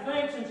have to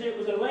think, since it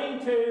was a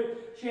lean-to,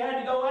 she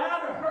had to go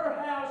out of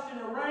her house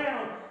and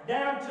around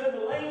down to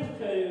the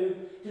lean-to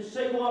to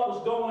see what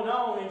was going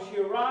on. And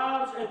she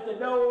arrives at the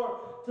door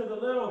to the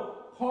little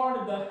part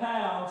of the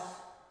house.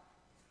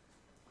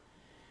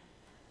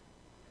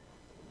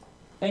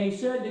 And he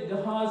said to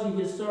Gehazi,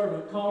 his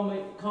servant,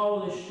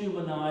 call this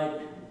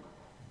Shunammite.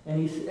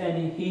 And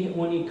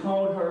when he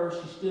called her,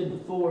 she stood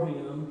before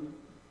him.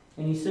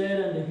 And he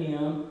said unto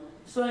him,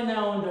 say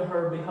now unto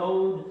her,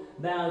 behold,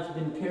 thou hast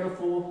been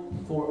careful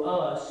for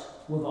us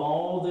with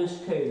all this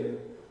care,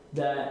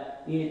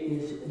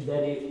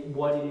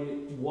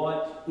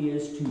 what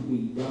is to be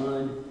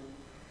done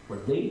for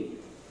thee.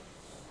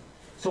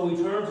 So he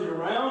turns it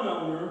around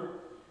on her,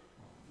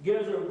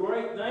 gives her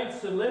great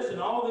thanks, and listen,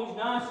 all these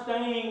nice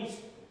things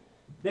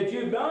that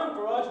you've done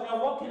for us,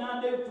 now what can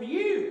I do for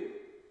you?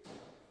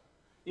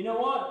 You know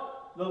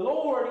what? The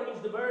Lord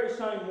is the very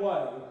same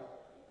way.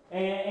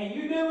 And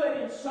you do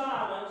it in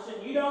silence,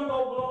 and you don't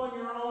go blowing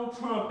your own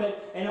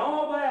trumpet and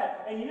all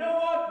that. And you know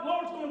what? The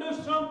Lord's going to do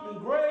something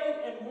great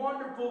and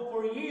wonderful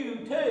for you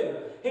too.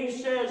 He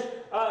says,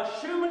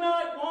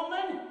 Shunammite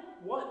woman,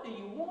 what do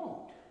you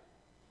want?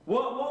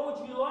 What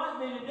would you like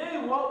me to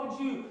do? What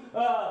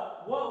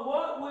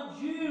would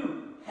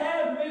you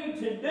have me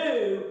to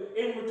do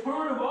in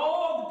return of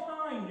all the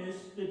kindness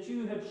that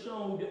you have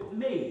shown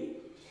me?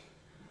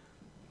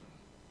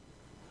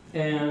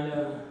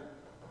 And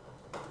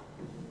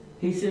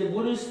he said,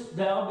 wouldst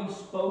thou be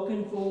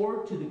spoken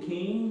for to the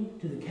king,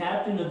 to the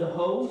captain of the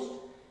host?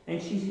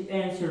 And she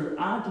answered,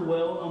 I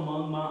dwell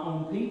among my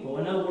own people.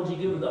 In other words, he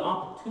gave her the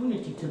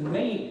opportunity to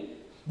meet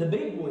the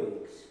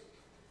bigwigs.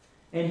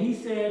 And he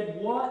said,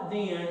 what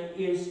then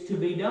is to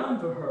be done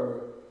for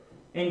her?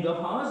 And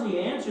Gehazi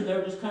answered, they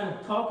were just kind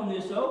of talking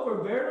this over,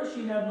 verily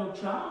she have no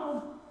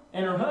child,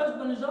 and her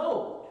husband is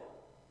old.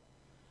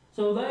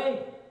 So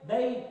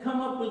they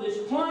come up with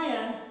this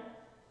plan.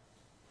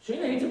 She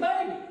needs a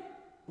baby.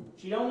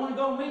 She don't want to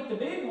go meet the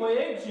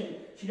bigwigs, and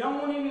she don't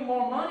want any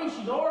more money.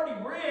 She's already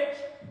rich.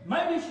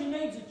 Maybe she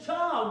needs a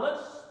child.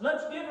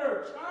 Let's give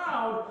her a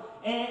child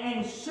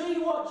and see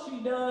what she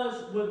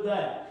does with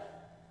that.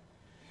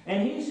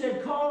 And he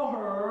said, call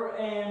her.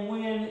 And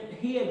when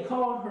he had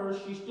called her,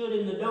 she stood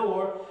in the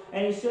door.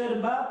 And he said,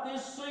 about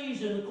this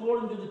season,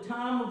 according to the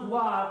time of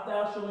life,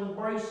 thou shalt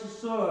embrace a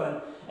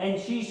son. And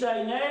she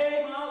said,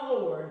 nay, my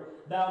Lord,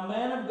 thou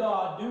man of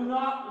God, do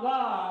not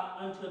lie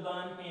unto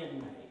thine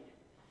handmaid.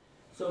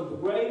 So the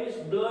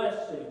greatest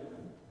blessing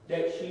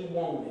that she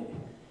wanted,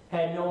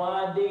 had no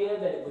idea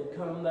that it would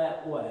come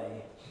that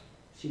way.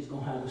 She's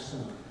going to have a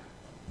son.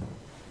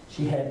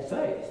 She had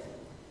faith.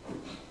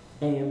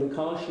 And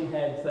because she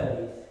had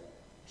faith,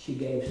 she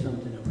gave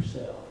something of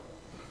herself.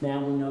 Now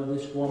we know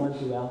this woman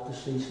throughout the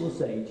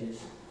ceaseless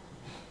ages.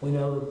 We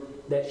know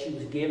that she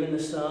was given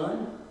the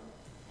son.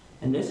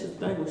 And this is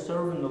the thing with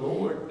serving the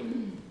Lord.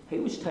 He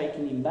was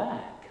taking him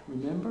back,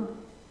 remember?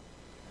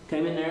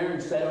 Came in there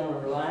and sat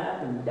on her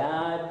lap and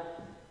died.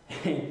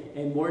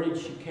 And where did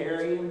she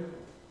carry him?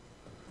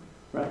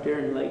 Right there,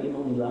 and laid him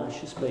on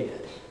Elisha's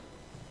bed.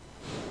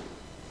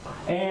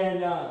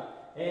 And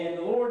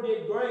the Lord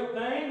did great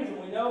things, and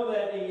we know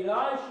that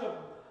Elisha,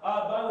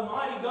 by the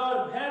mighty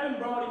God of heaven,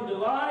 brought him to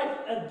life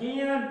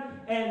again.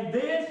 And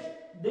this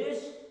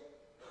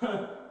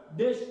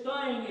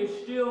thing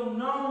is still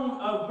known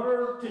of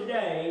her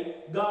today,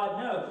 God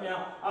knows.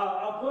 Now,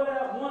 I'll put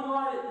out one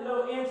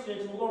little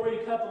instance, and we'll read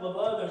a couple of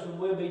others, and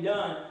we'll be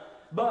done.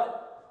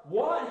 But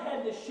what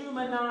had the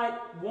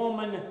Shunammite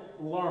woman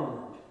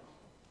learned?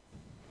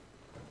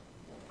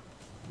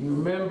 You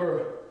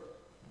remember,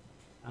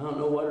 I don't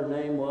know what her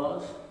name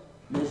was,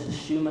 Mrs.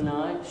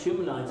 Shumanite.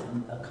 Shumanite's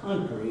a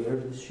country, or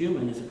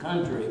Shuman is a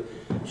country.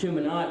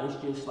 Shumanite was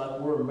just like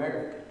we're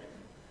American.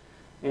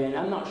 And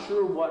I'm not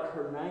sure what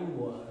her name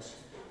was,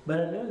 but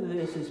I know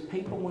this as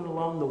people went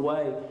along the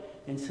way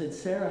and said,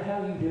 Sarah,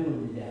 how are you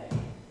doing today?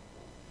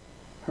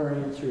 Her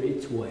answer,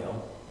 it's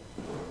well.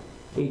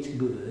 It's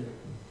good.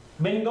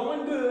 Been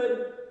going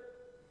good.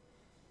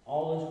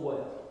 All is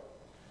well.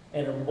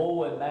 And her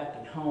boy back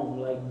at home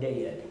lay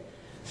dead.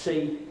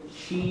 See,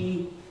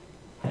 she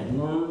had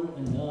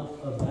learned enough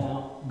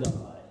about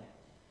God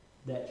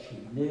that she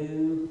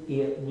knew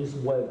it was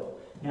well.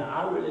 Now,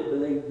 I really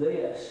believe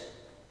this.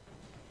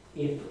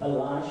 If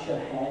Elisha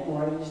hadn't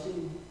raised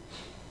him,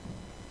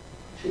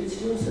 she'd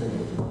still say it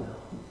was well.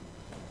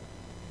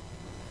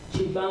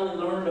 She finally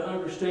learned to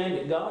understand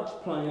that God's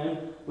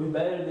plan was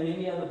better than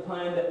any other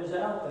plan that was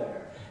out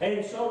there.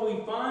 And so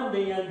we find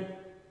then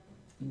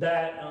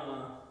that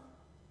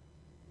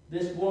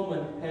this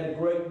woman had a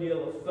great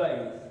deal of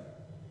faith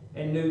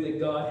and knew that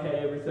God had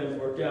everything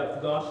worked out.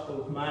 The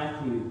Gospel of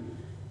Matthew,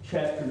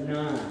 chapter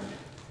 9.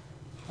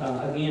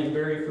 Again,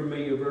 very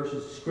familiar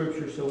verses of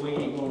Scripture, so we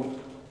ain't going to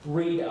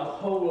read a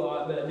whole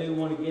lot, but I do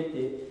want to get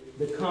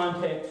the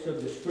context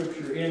of the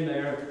Scripture in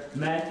there.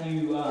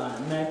 Matthew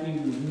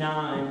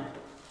 9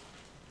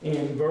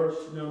 and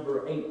verse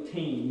number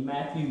 18.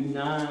 Matthew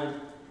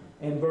 9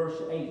 and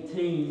verse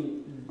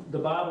 18, the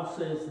Bible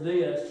says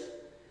this,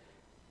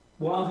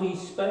 while he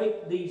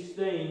spake these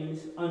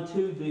things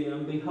unto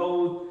them,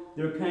 behold,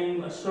 there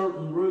came a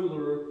certain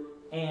ruler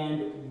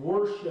and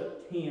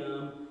worshipped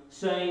him,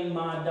 saying,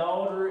 my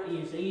daughter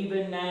is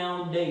even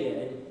now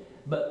dead,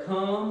 but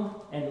come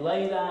and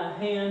lay thy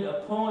hand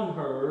upon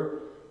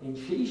her, and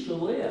she shall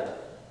live.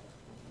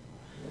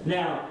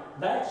 Now,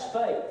 that's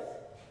faith.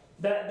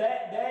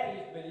 That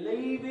is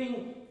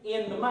believing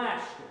in the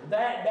Master.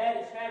 That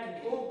is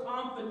having full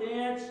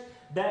confidence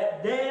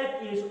that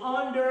death is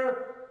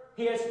under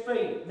his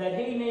feet, that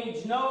he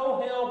needs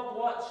no help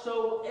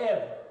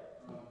whatsoever.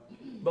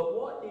 But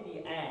what did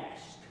he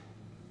ask?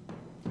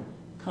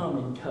 Come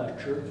and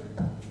touch her.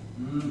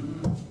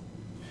 Mm-hmm.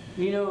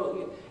 You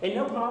know, and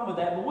no problem with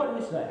that, but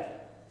what is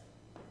that?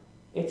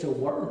 It's a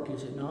work,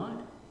 is it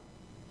not?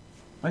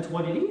 That's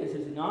what it is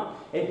it not?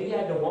 If he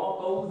had to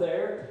walk over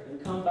there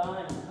and come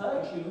by and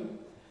touch him,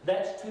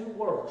 that's two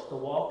works, the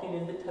walking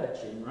and the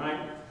touching,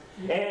 right?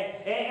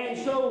 And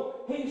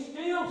so he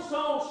still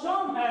saw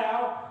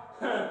somehow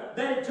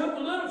that it took a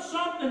little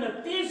something,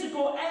 a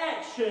physical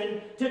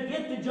action to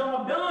get the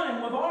job done.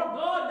 And with our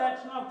God,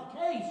 that's not the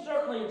case.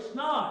 Certainly it's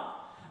not.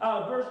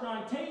 Verse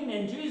 19,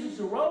 and Jesus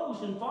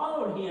arose and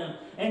followed him,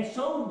 and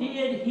so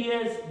did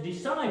his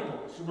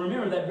disciples.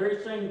 Remember that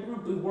very same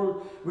group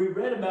we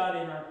read about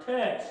in our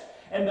text.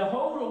 And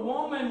behold, a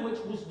woman which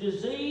was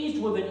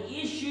diseased with an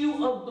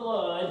issue of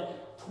blood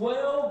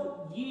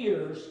 12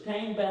 years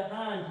came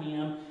behind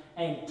him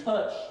and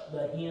touched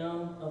the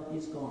hem of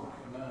his garment.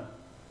 Amen.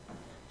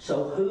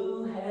 So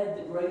who had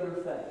the greater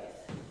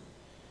faith?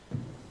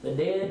 The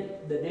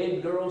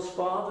dead girl's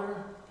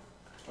father,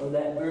 or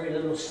that very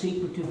little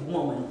secretive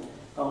woman?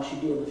 All she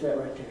did was that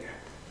right there.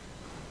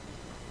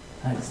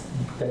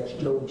 That's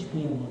George's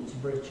hem on his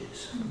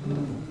breeches.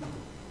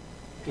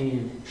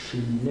 And she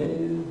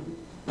knew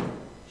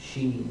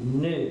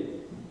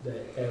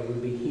that there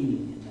would be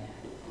healing in that.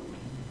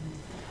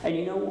 And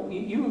you know,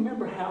 you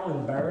remember how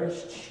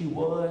embarrassed she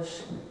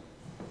was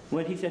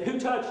when he said, who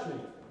touched me?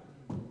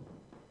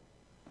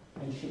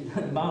 And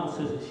the Bible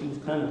says that she was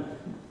kind of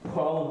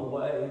crawling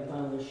away, and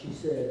finally she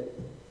said,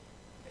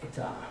 it's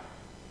I.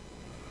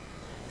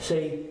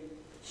 See,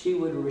 she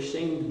would have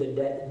received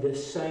the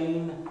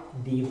same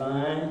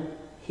divine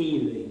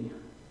healing.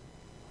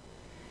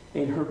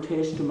 And her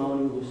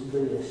testimony was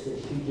this, that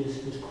she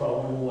just was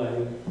crawling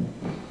away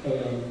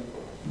and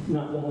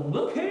not going,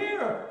 look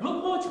here,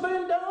 look what's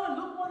been done,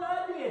 look what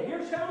I did,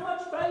 here's how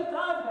much faith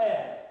I've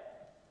had.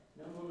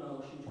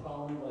 No, she was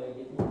crawling away,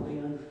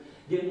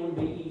 didn't want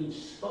to be even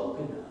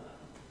spoken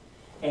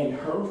of. And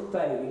her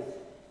faith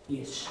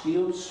is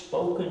still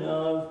spoken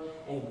of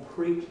and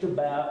preached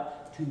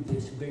about to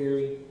this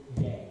very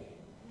day.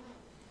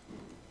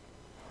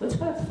 Let's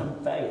have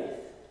some faith.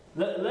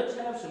 Let's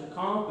have some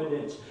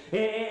confidence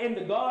in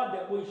the God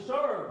that we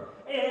serve.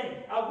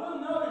 And I will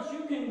notice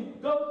you can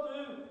go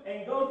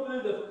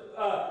through the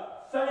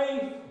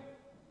faith,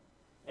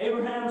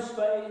 Abraham's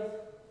faith,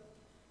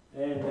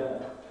 and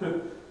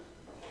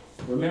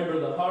remember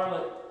the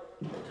harlot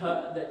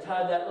that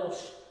tied that little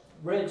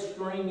red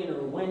string in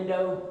her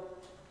window?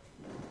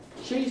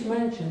 She's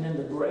mentioned in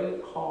the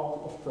great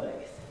hall of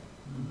faith.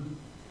 Mm-hmm.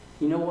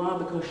 You know why?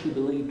 Because she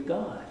believed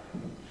God.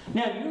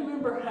 Now, do you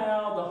remember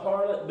how the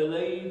harlot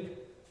believed?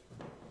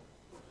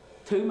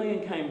 Two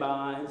men came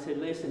by and said,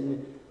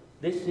 listen,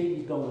 this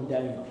city's going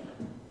down.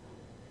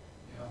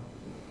 Yeah.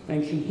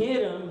 And she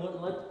hid them,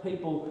 wouldn't let the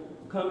people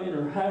come in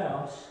her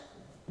house.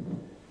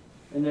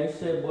 And they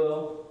said,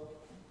 well,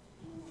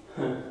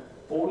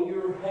 for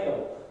your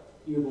help,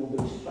 you're going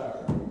to be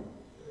spared.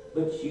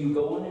 But you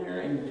go in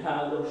there and you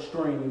tie a little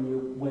string in your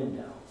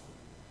window.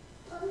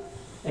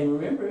 And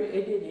remember,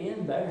 it didn't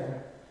end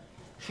there.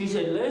 She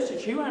said, listen,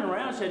 she ran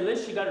around and said,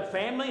 listen, she got her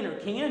family and her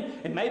kin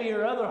and maybe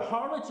her other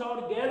harlots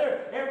all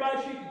together.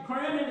 Everybody she could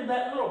cram into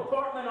that little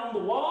apartment on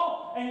the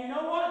wall. And you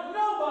know what?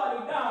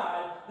 Nobody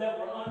died that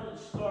were under the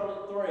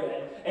scarlet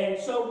thread. And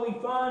so we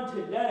find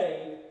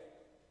today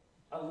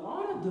a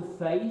lot of the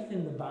faith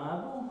in the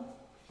Bible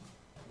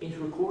is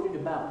recorded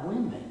about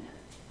women.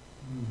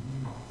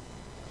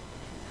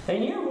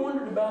 And you ever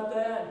wondered about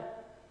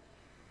that?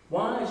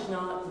 Why is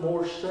not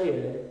more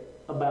said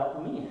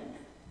about men?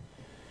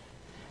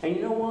 And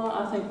you know what?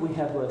 I think we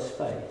have less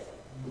faith.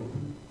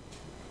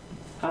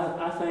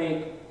 I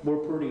think we're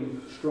pretty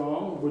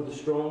strong. We're the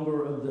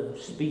stronger of the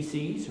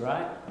species,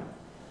 right?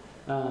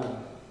 A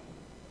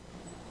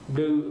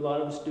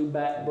lot of us do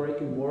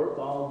back-breaking work.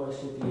 All of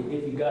us,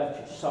 if you got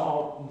your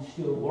salt, you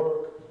still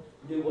work,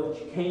 do what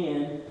you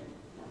can.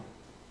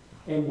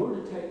 And we're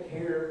to take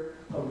care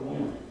of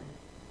women,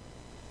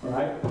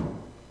 right?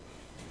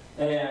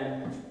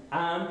 And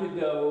I'm to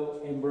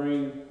go and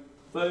bring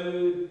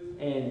food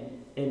and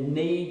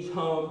needs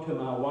home to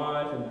my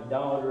wife and my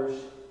daughters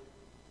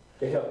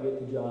to help get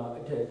the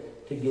job,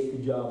 to get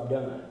the job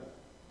done.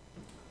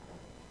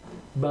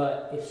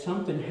 But if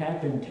something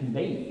happened to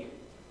me,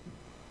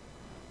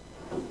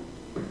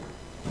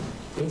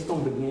 it's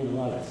going to begin a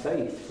lot of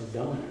faith for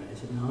Donna,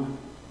 is it not?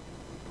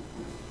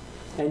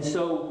 And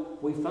so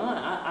we find,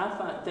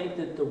 I think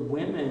that the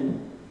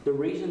women, the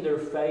reason their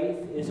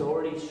faith is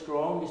already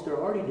strong is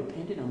they're already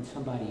dependent on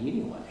somebody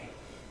anyway.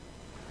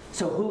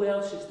 So who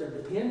else is there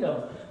to depend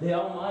on? The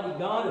Almighty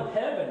God of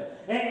heaven.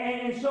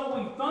 And so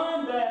we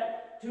find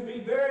that to be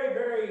very,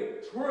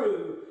 very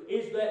true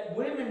is that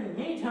women,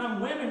 anytime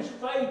women's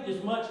faith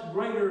is much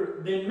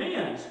greater than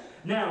men's.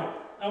 Now,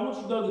 I want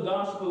you to go to the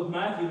Gospel of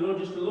Matthew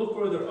just a little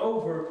further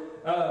over.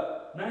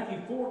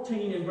 Matthew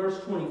 14 and verse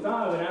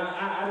 25, and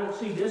I don't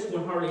see this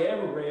one hardly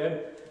ever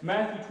read.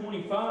 Matthew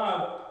 14,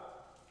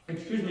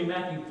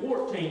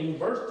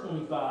 verse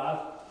 25,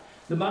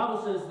 the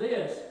Bible says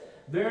this,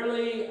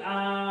 verily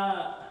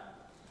I'm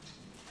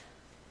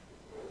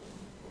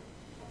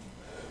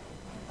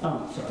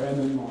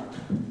in Mark.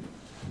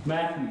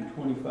 Matthew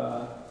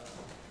 25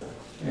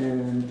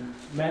 and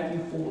Matthew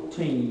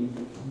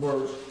 14,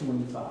 verse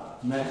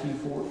 25. Matthew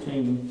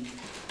 14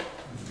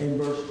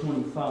 and verse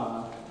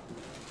 25.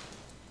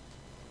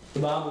 The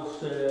Bible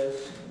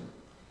says,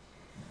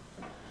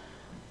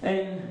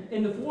 and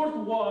in the fourth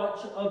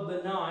watch of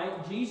the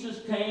night, Jesus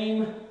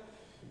came,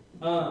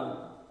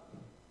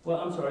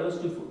 let's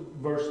do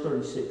verse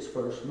 36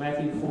 first.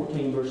 Matthew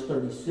 14, verse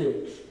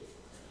 36.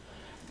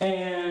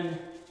 And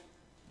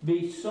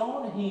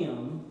besought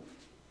him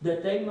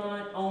that they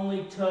might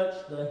only touch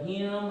the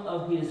hem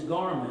of his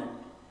garment,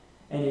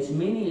 and as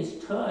many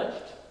as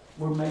touched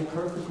were made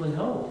perfectly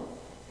whole.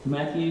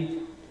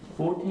 Matthew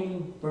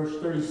 14, verse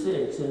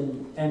 36,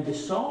 and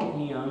besought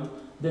him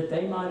that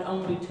they might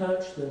only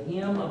touch the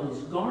hem of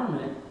his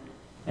garment,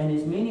 and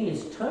as many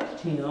as touched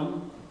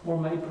him were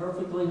made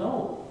perfectly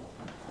whole.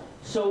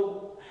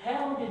 So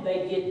how did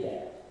they get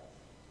that?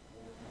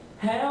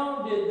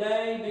 How did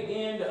they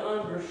begin to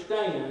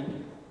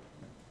understand,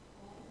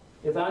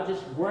 if I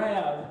just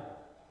grab,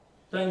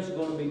 things are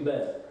going to be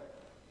better?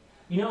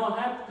 You know, I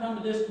have to come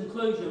to this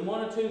conclusion.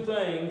 One of two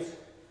things.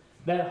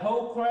 That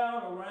whole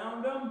crowd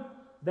around them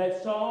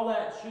that saw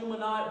that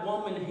Shunammite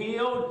woman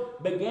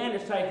healed began to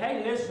say,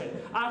 hey, listen,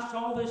 I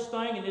saw this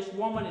thing, and this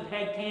woman had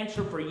had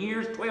cancer for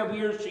years, 12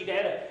 years. She'd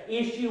had an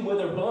issue with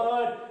her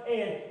blood,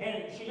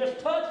 and she just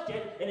touched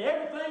it, and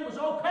everything was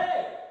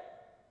okay.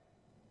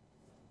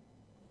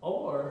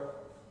 Or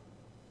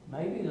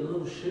maybe the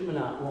little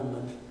Shunammite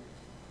woman,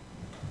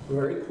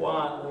 very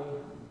quietly,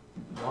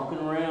 walking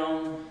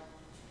around,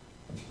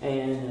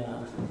 and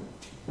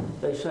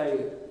they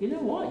say, you know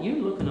what, you're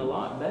looking a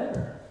lot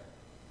better.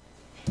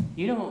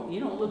 You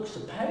don't look so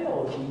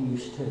pale as you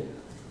used to.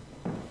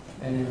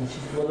 And she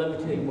said, well, let me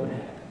tell you what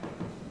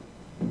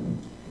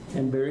happened.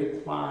 And very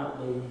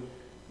quietly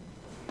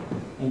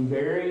and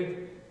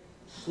very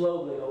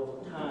slowly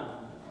over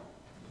time,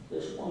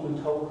 this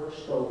woman told her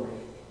story.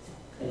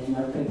 And you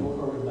know, people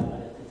heard about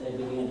it, that they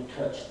began to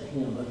touch the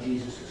hem of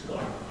Jesus'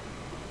 garment.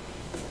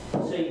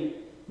 See,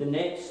 the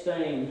next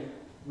thing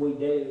we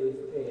do,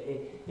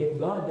 if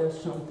God does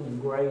something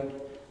great,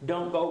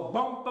 don't go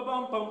bum, ba,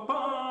 bum, bum,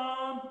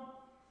 bum.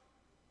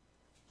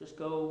 Just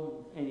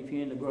go, and if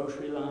you're in the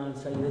grocery line,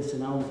 say,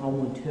 listen, I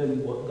want to tell you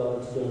what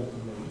God's done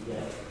for me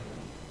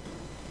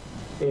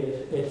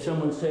today. If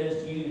someone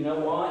says to you, you know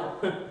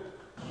what,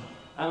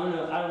 I don't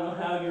know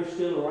how you're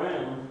still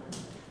around,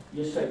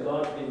 just say,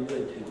 God's been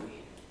good to me.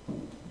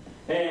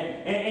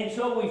 And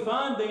so we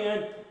find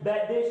then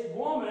that this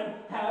woman,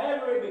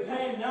 however it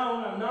became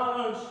known, I'm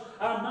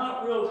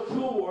not real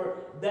sure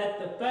that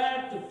the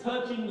fact of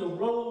touching the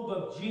robe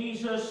of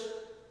Jesus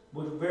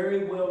was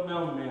very well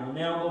known now.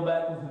 Now go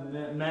back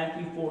with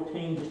Matthew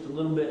 14, just a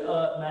little bit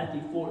up.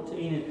 Matthew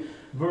 14 and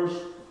verse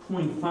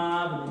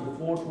 25, and in the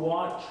fourth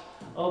watch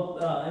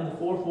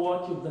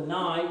of the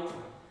night,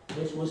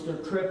 this was their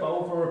trip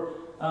over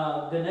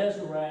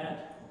Gennesaret.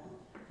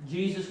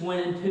 Jesus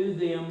went into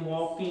them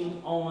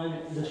walking on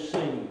the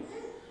sea.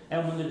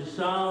 And when the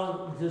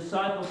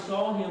disciples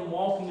saw him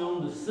walking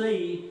on the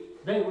sea,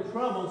 they were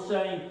troubled,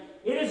 saying,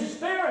 "It is a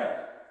spirit!"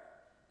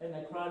 And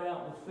they cried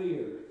out with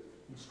fear.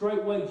 And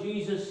straightway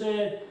Jesus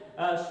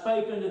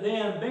spake unto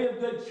them, "Be of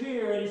good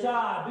cheer, it is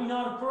I, be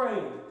not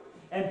afraid."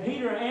 And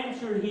Peter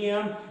answered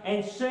him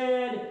and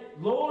said,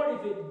 "Lord,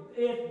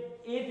 if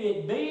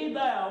it be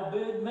thou,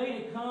 bid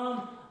me to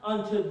come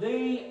unto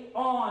thee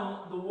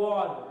on the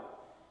water."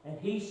 And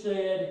he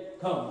said,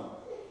 "Come."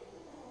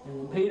 And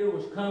when Peter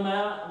was come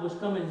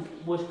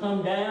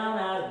down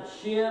out of the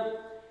ship,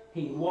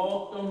 he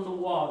walked on the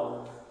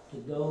water to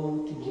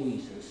go to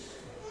Jesus.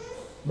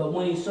 But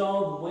when he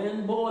saw the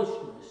wind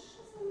boisterous,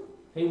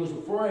 he was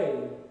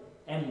afraid,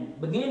 and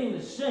beginning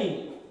to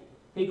sink,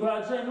 he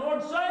cried, saying,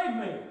 "Lord, save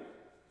me!"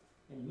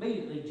 And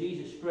immediately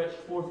Jesus stretched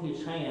forth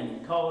his hand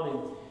and caught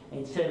him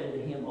and said unto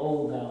him,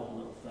 "O thou of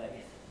little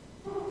faith."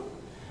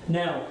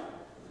 Now,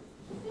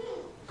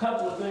 a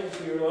couple of things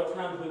here. A lot of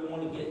times we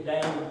want to get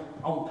down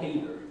on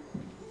Peter.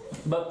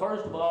 But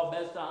first of all,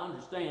 best I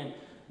understand,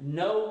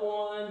 no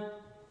one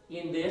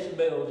in this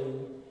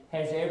building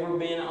has ever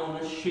been on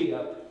a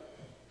ship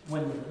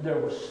when there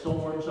were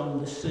storms on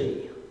the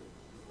sea.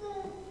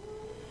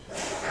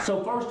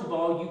 So first of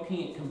all, you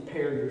can't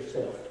compare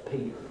yourself to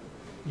Peter.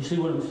 You see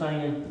what I'm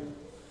saying?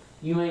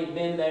 You ain't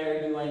been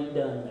there, you ain't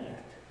done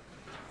that.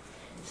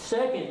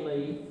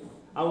 Secondly,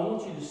 I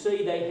want you to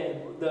see they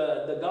had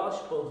the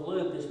Gospel of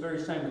Luke, this very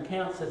same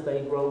account, says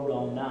they rowed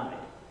all night.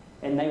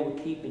 And they were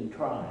keeping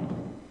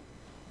trying.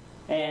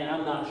 And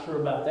I'm not sure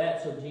about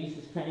that, so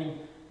Jesus came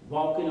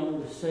walking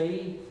on the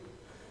sea.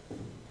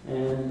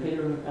 And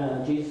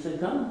Jesus said,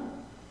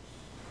 "Come."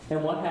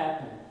 And what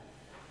happened?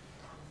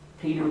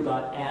 Peter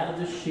got out of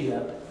the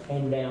ship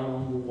and down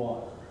on the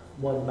water.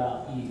 What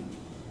about you?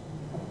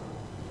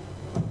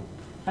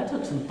 That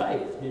took some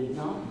faith, did it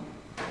not?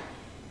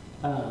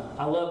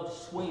 I love to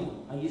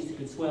swim. I used to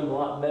could swim a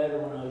lot better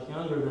when I was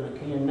younger than I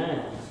can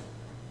now.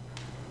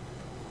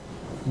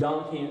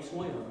 Don can't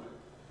swim.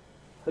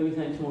 Who do you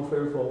think's more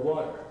fearful of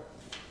water?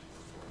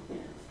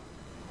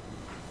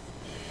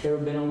 Ever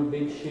been on a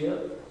big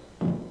ship?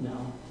 No.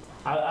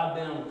 I've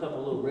been on a couple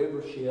of little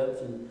river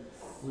ships, and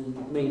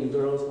when me and the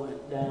girls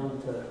went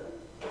down to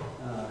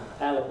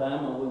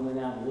Alabama, we went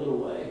out a little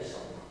ways.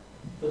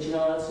 But you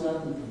know, that's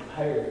nothing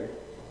compared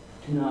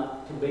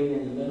to being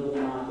in the middle of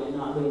the night and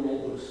not being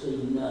able to see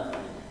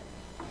nothing.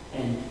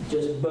 And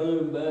just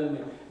boom, boom.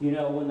 You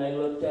know, when they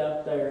looked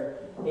out there,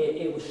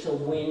 it was so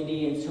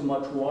windy and so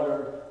much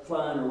water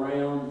flying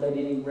around, they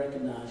didn't even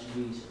recognize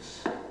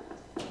Jesus.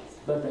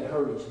 But they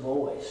heard his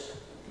voice.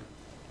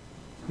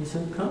 He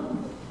said,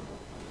 "Come."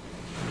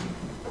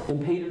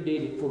 And Peter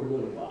did it for a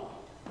little while.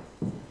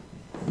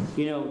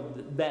 You know,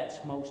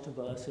 that's most of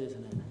us,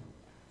 isn't it?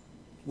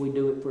 We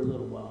do it for a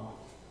little while.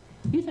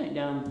 You think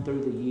down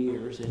through the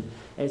years, and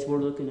as we're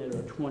looking at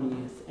our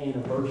 20th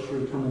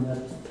anniversary coming up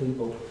as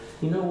people,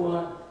 you know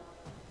what?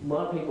 A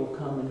lot of people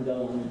come and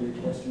go in the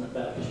New Testament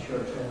Baptist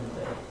Church, haven't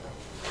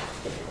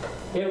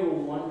they? Ever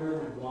wonder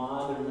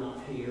why they're not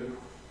here?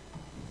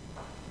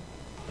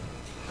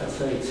 I'd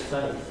say it's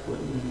faith,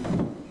 wouldn't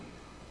it?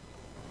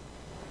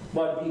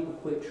 Why do people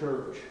quit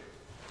church?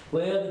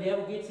 Well, the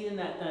devil gets in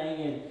that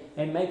thing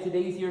and makes it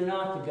easier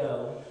not to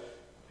go.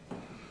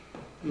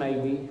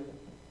 Maybe.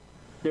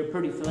 They're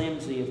pretty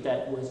flimsy if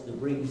that was the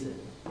reason.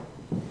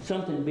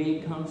 Something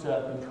big comes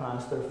up and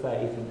tries their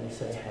faith and they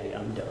say, "Hey,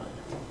 I'm done."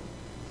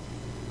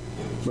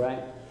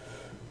 Right?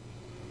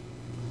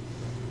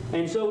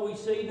 And so we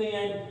see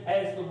then,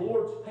 as the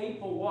Lord's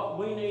people, what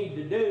we need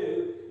to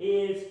do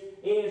is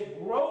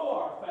grow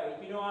our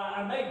faith. You know,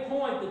 I made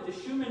point that the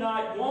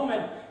Shunammite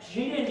woman,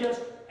 she didn't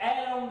just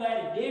add on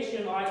that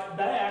addition like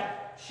that.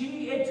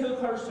 It took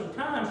her some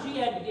time. She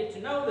had to get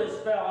to know this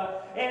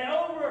fella. And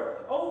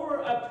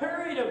over a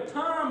period of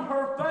time,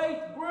 her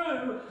faith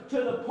grew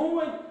to the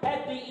point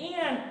at the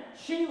end,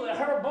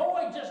 her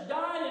boy just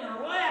died in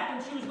her lap,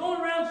 and she was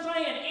going around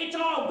saying, "It's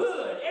all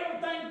good.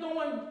 Everything's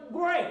going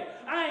great.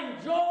 I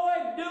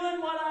enjoy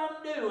doing what I'm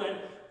doing."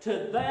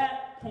 To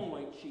that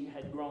point, she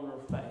had grown her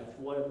faith.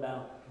 What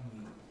about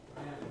you?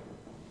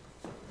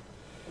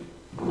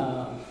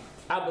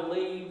 I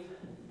believe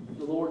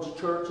the Lord's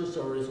churches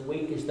are as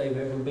weak as they've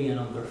ever been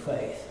on their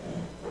faith.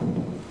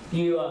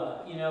 You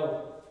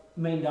know,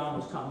 me and Don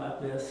was talking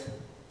about this,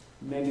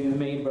 maybe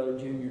me and Brother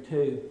Junior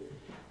too,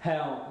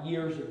 how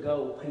years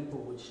ago people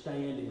would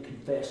stand and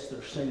confess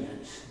their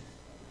sins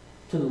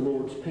to the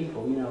Lord's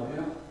people. You know,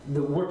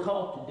 we're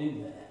taught to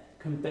do that.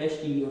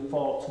 Confess ye your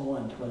faults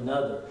one to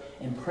another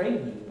and pray ye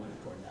one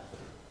for another.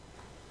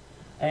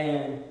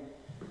 And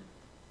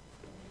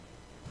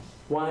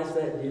why is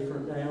that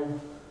different now?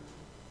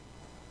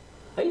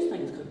 I used to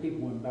think it's because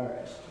people were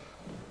embarrassed.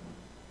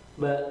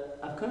 But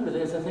I've come to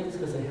this, I think it's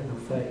because they have no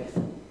faith.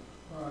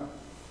 Right.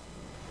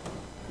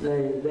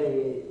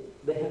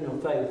 They have no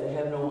faith. They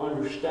have no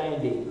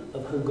understanding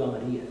of who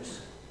God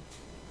is.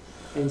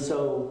 And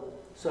so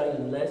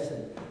saying,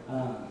 "Listen,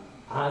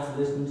 I was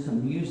listening to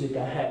some music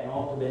I hadn't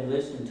ought to been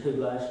listening to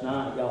last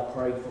night. Y'all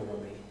pray for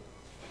me."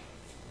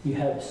 you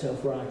have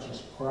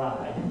self-righteous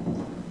pride.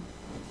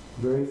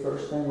 Very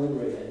first thing we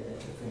read that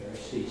the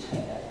Pharisees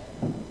had.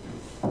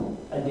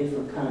 A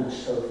different kind of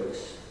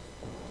service.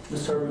 The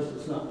service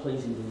that's not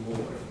pleasing to the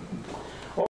Lord.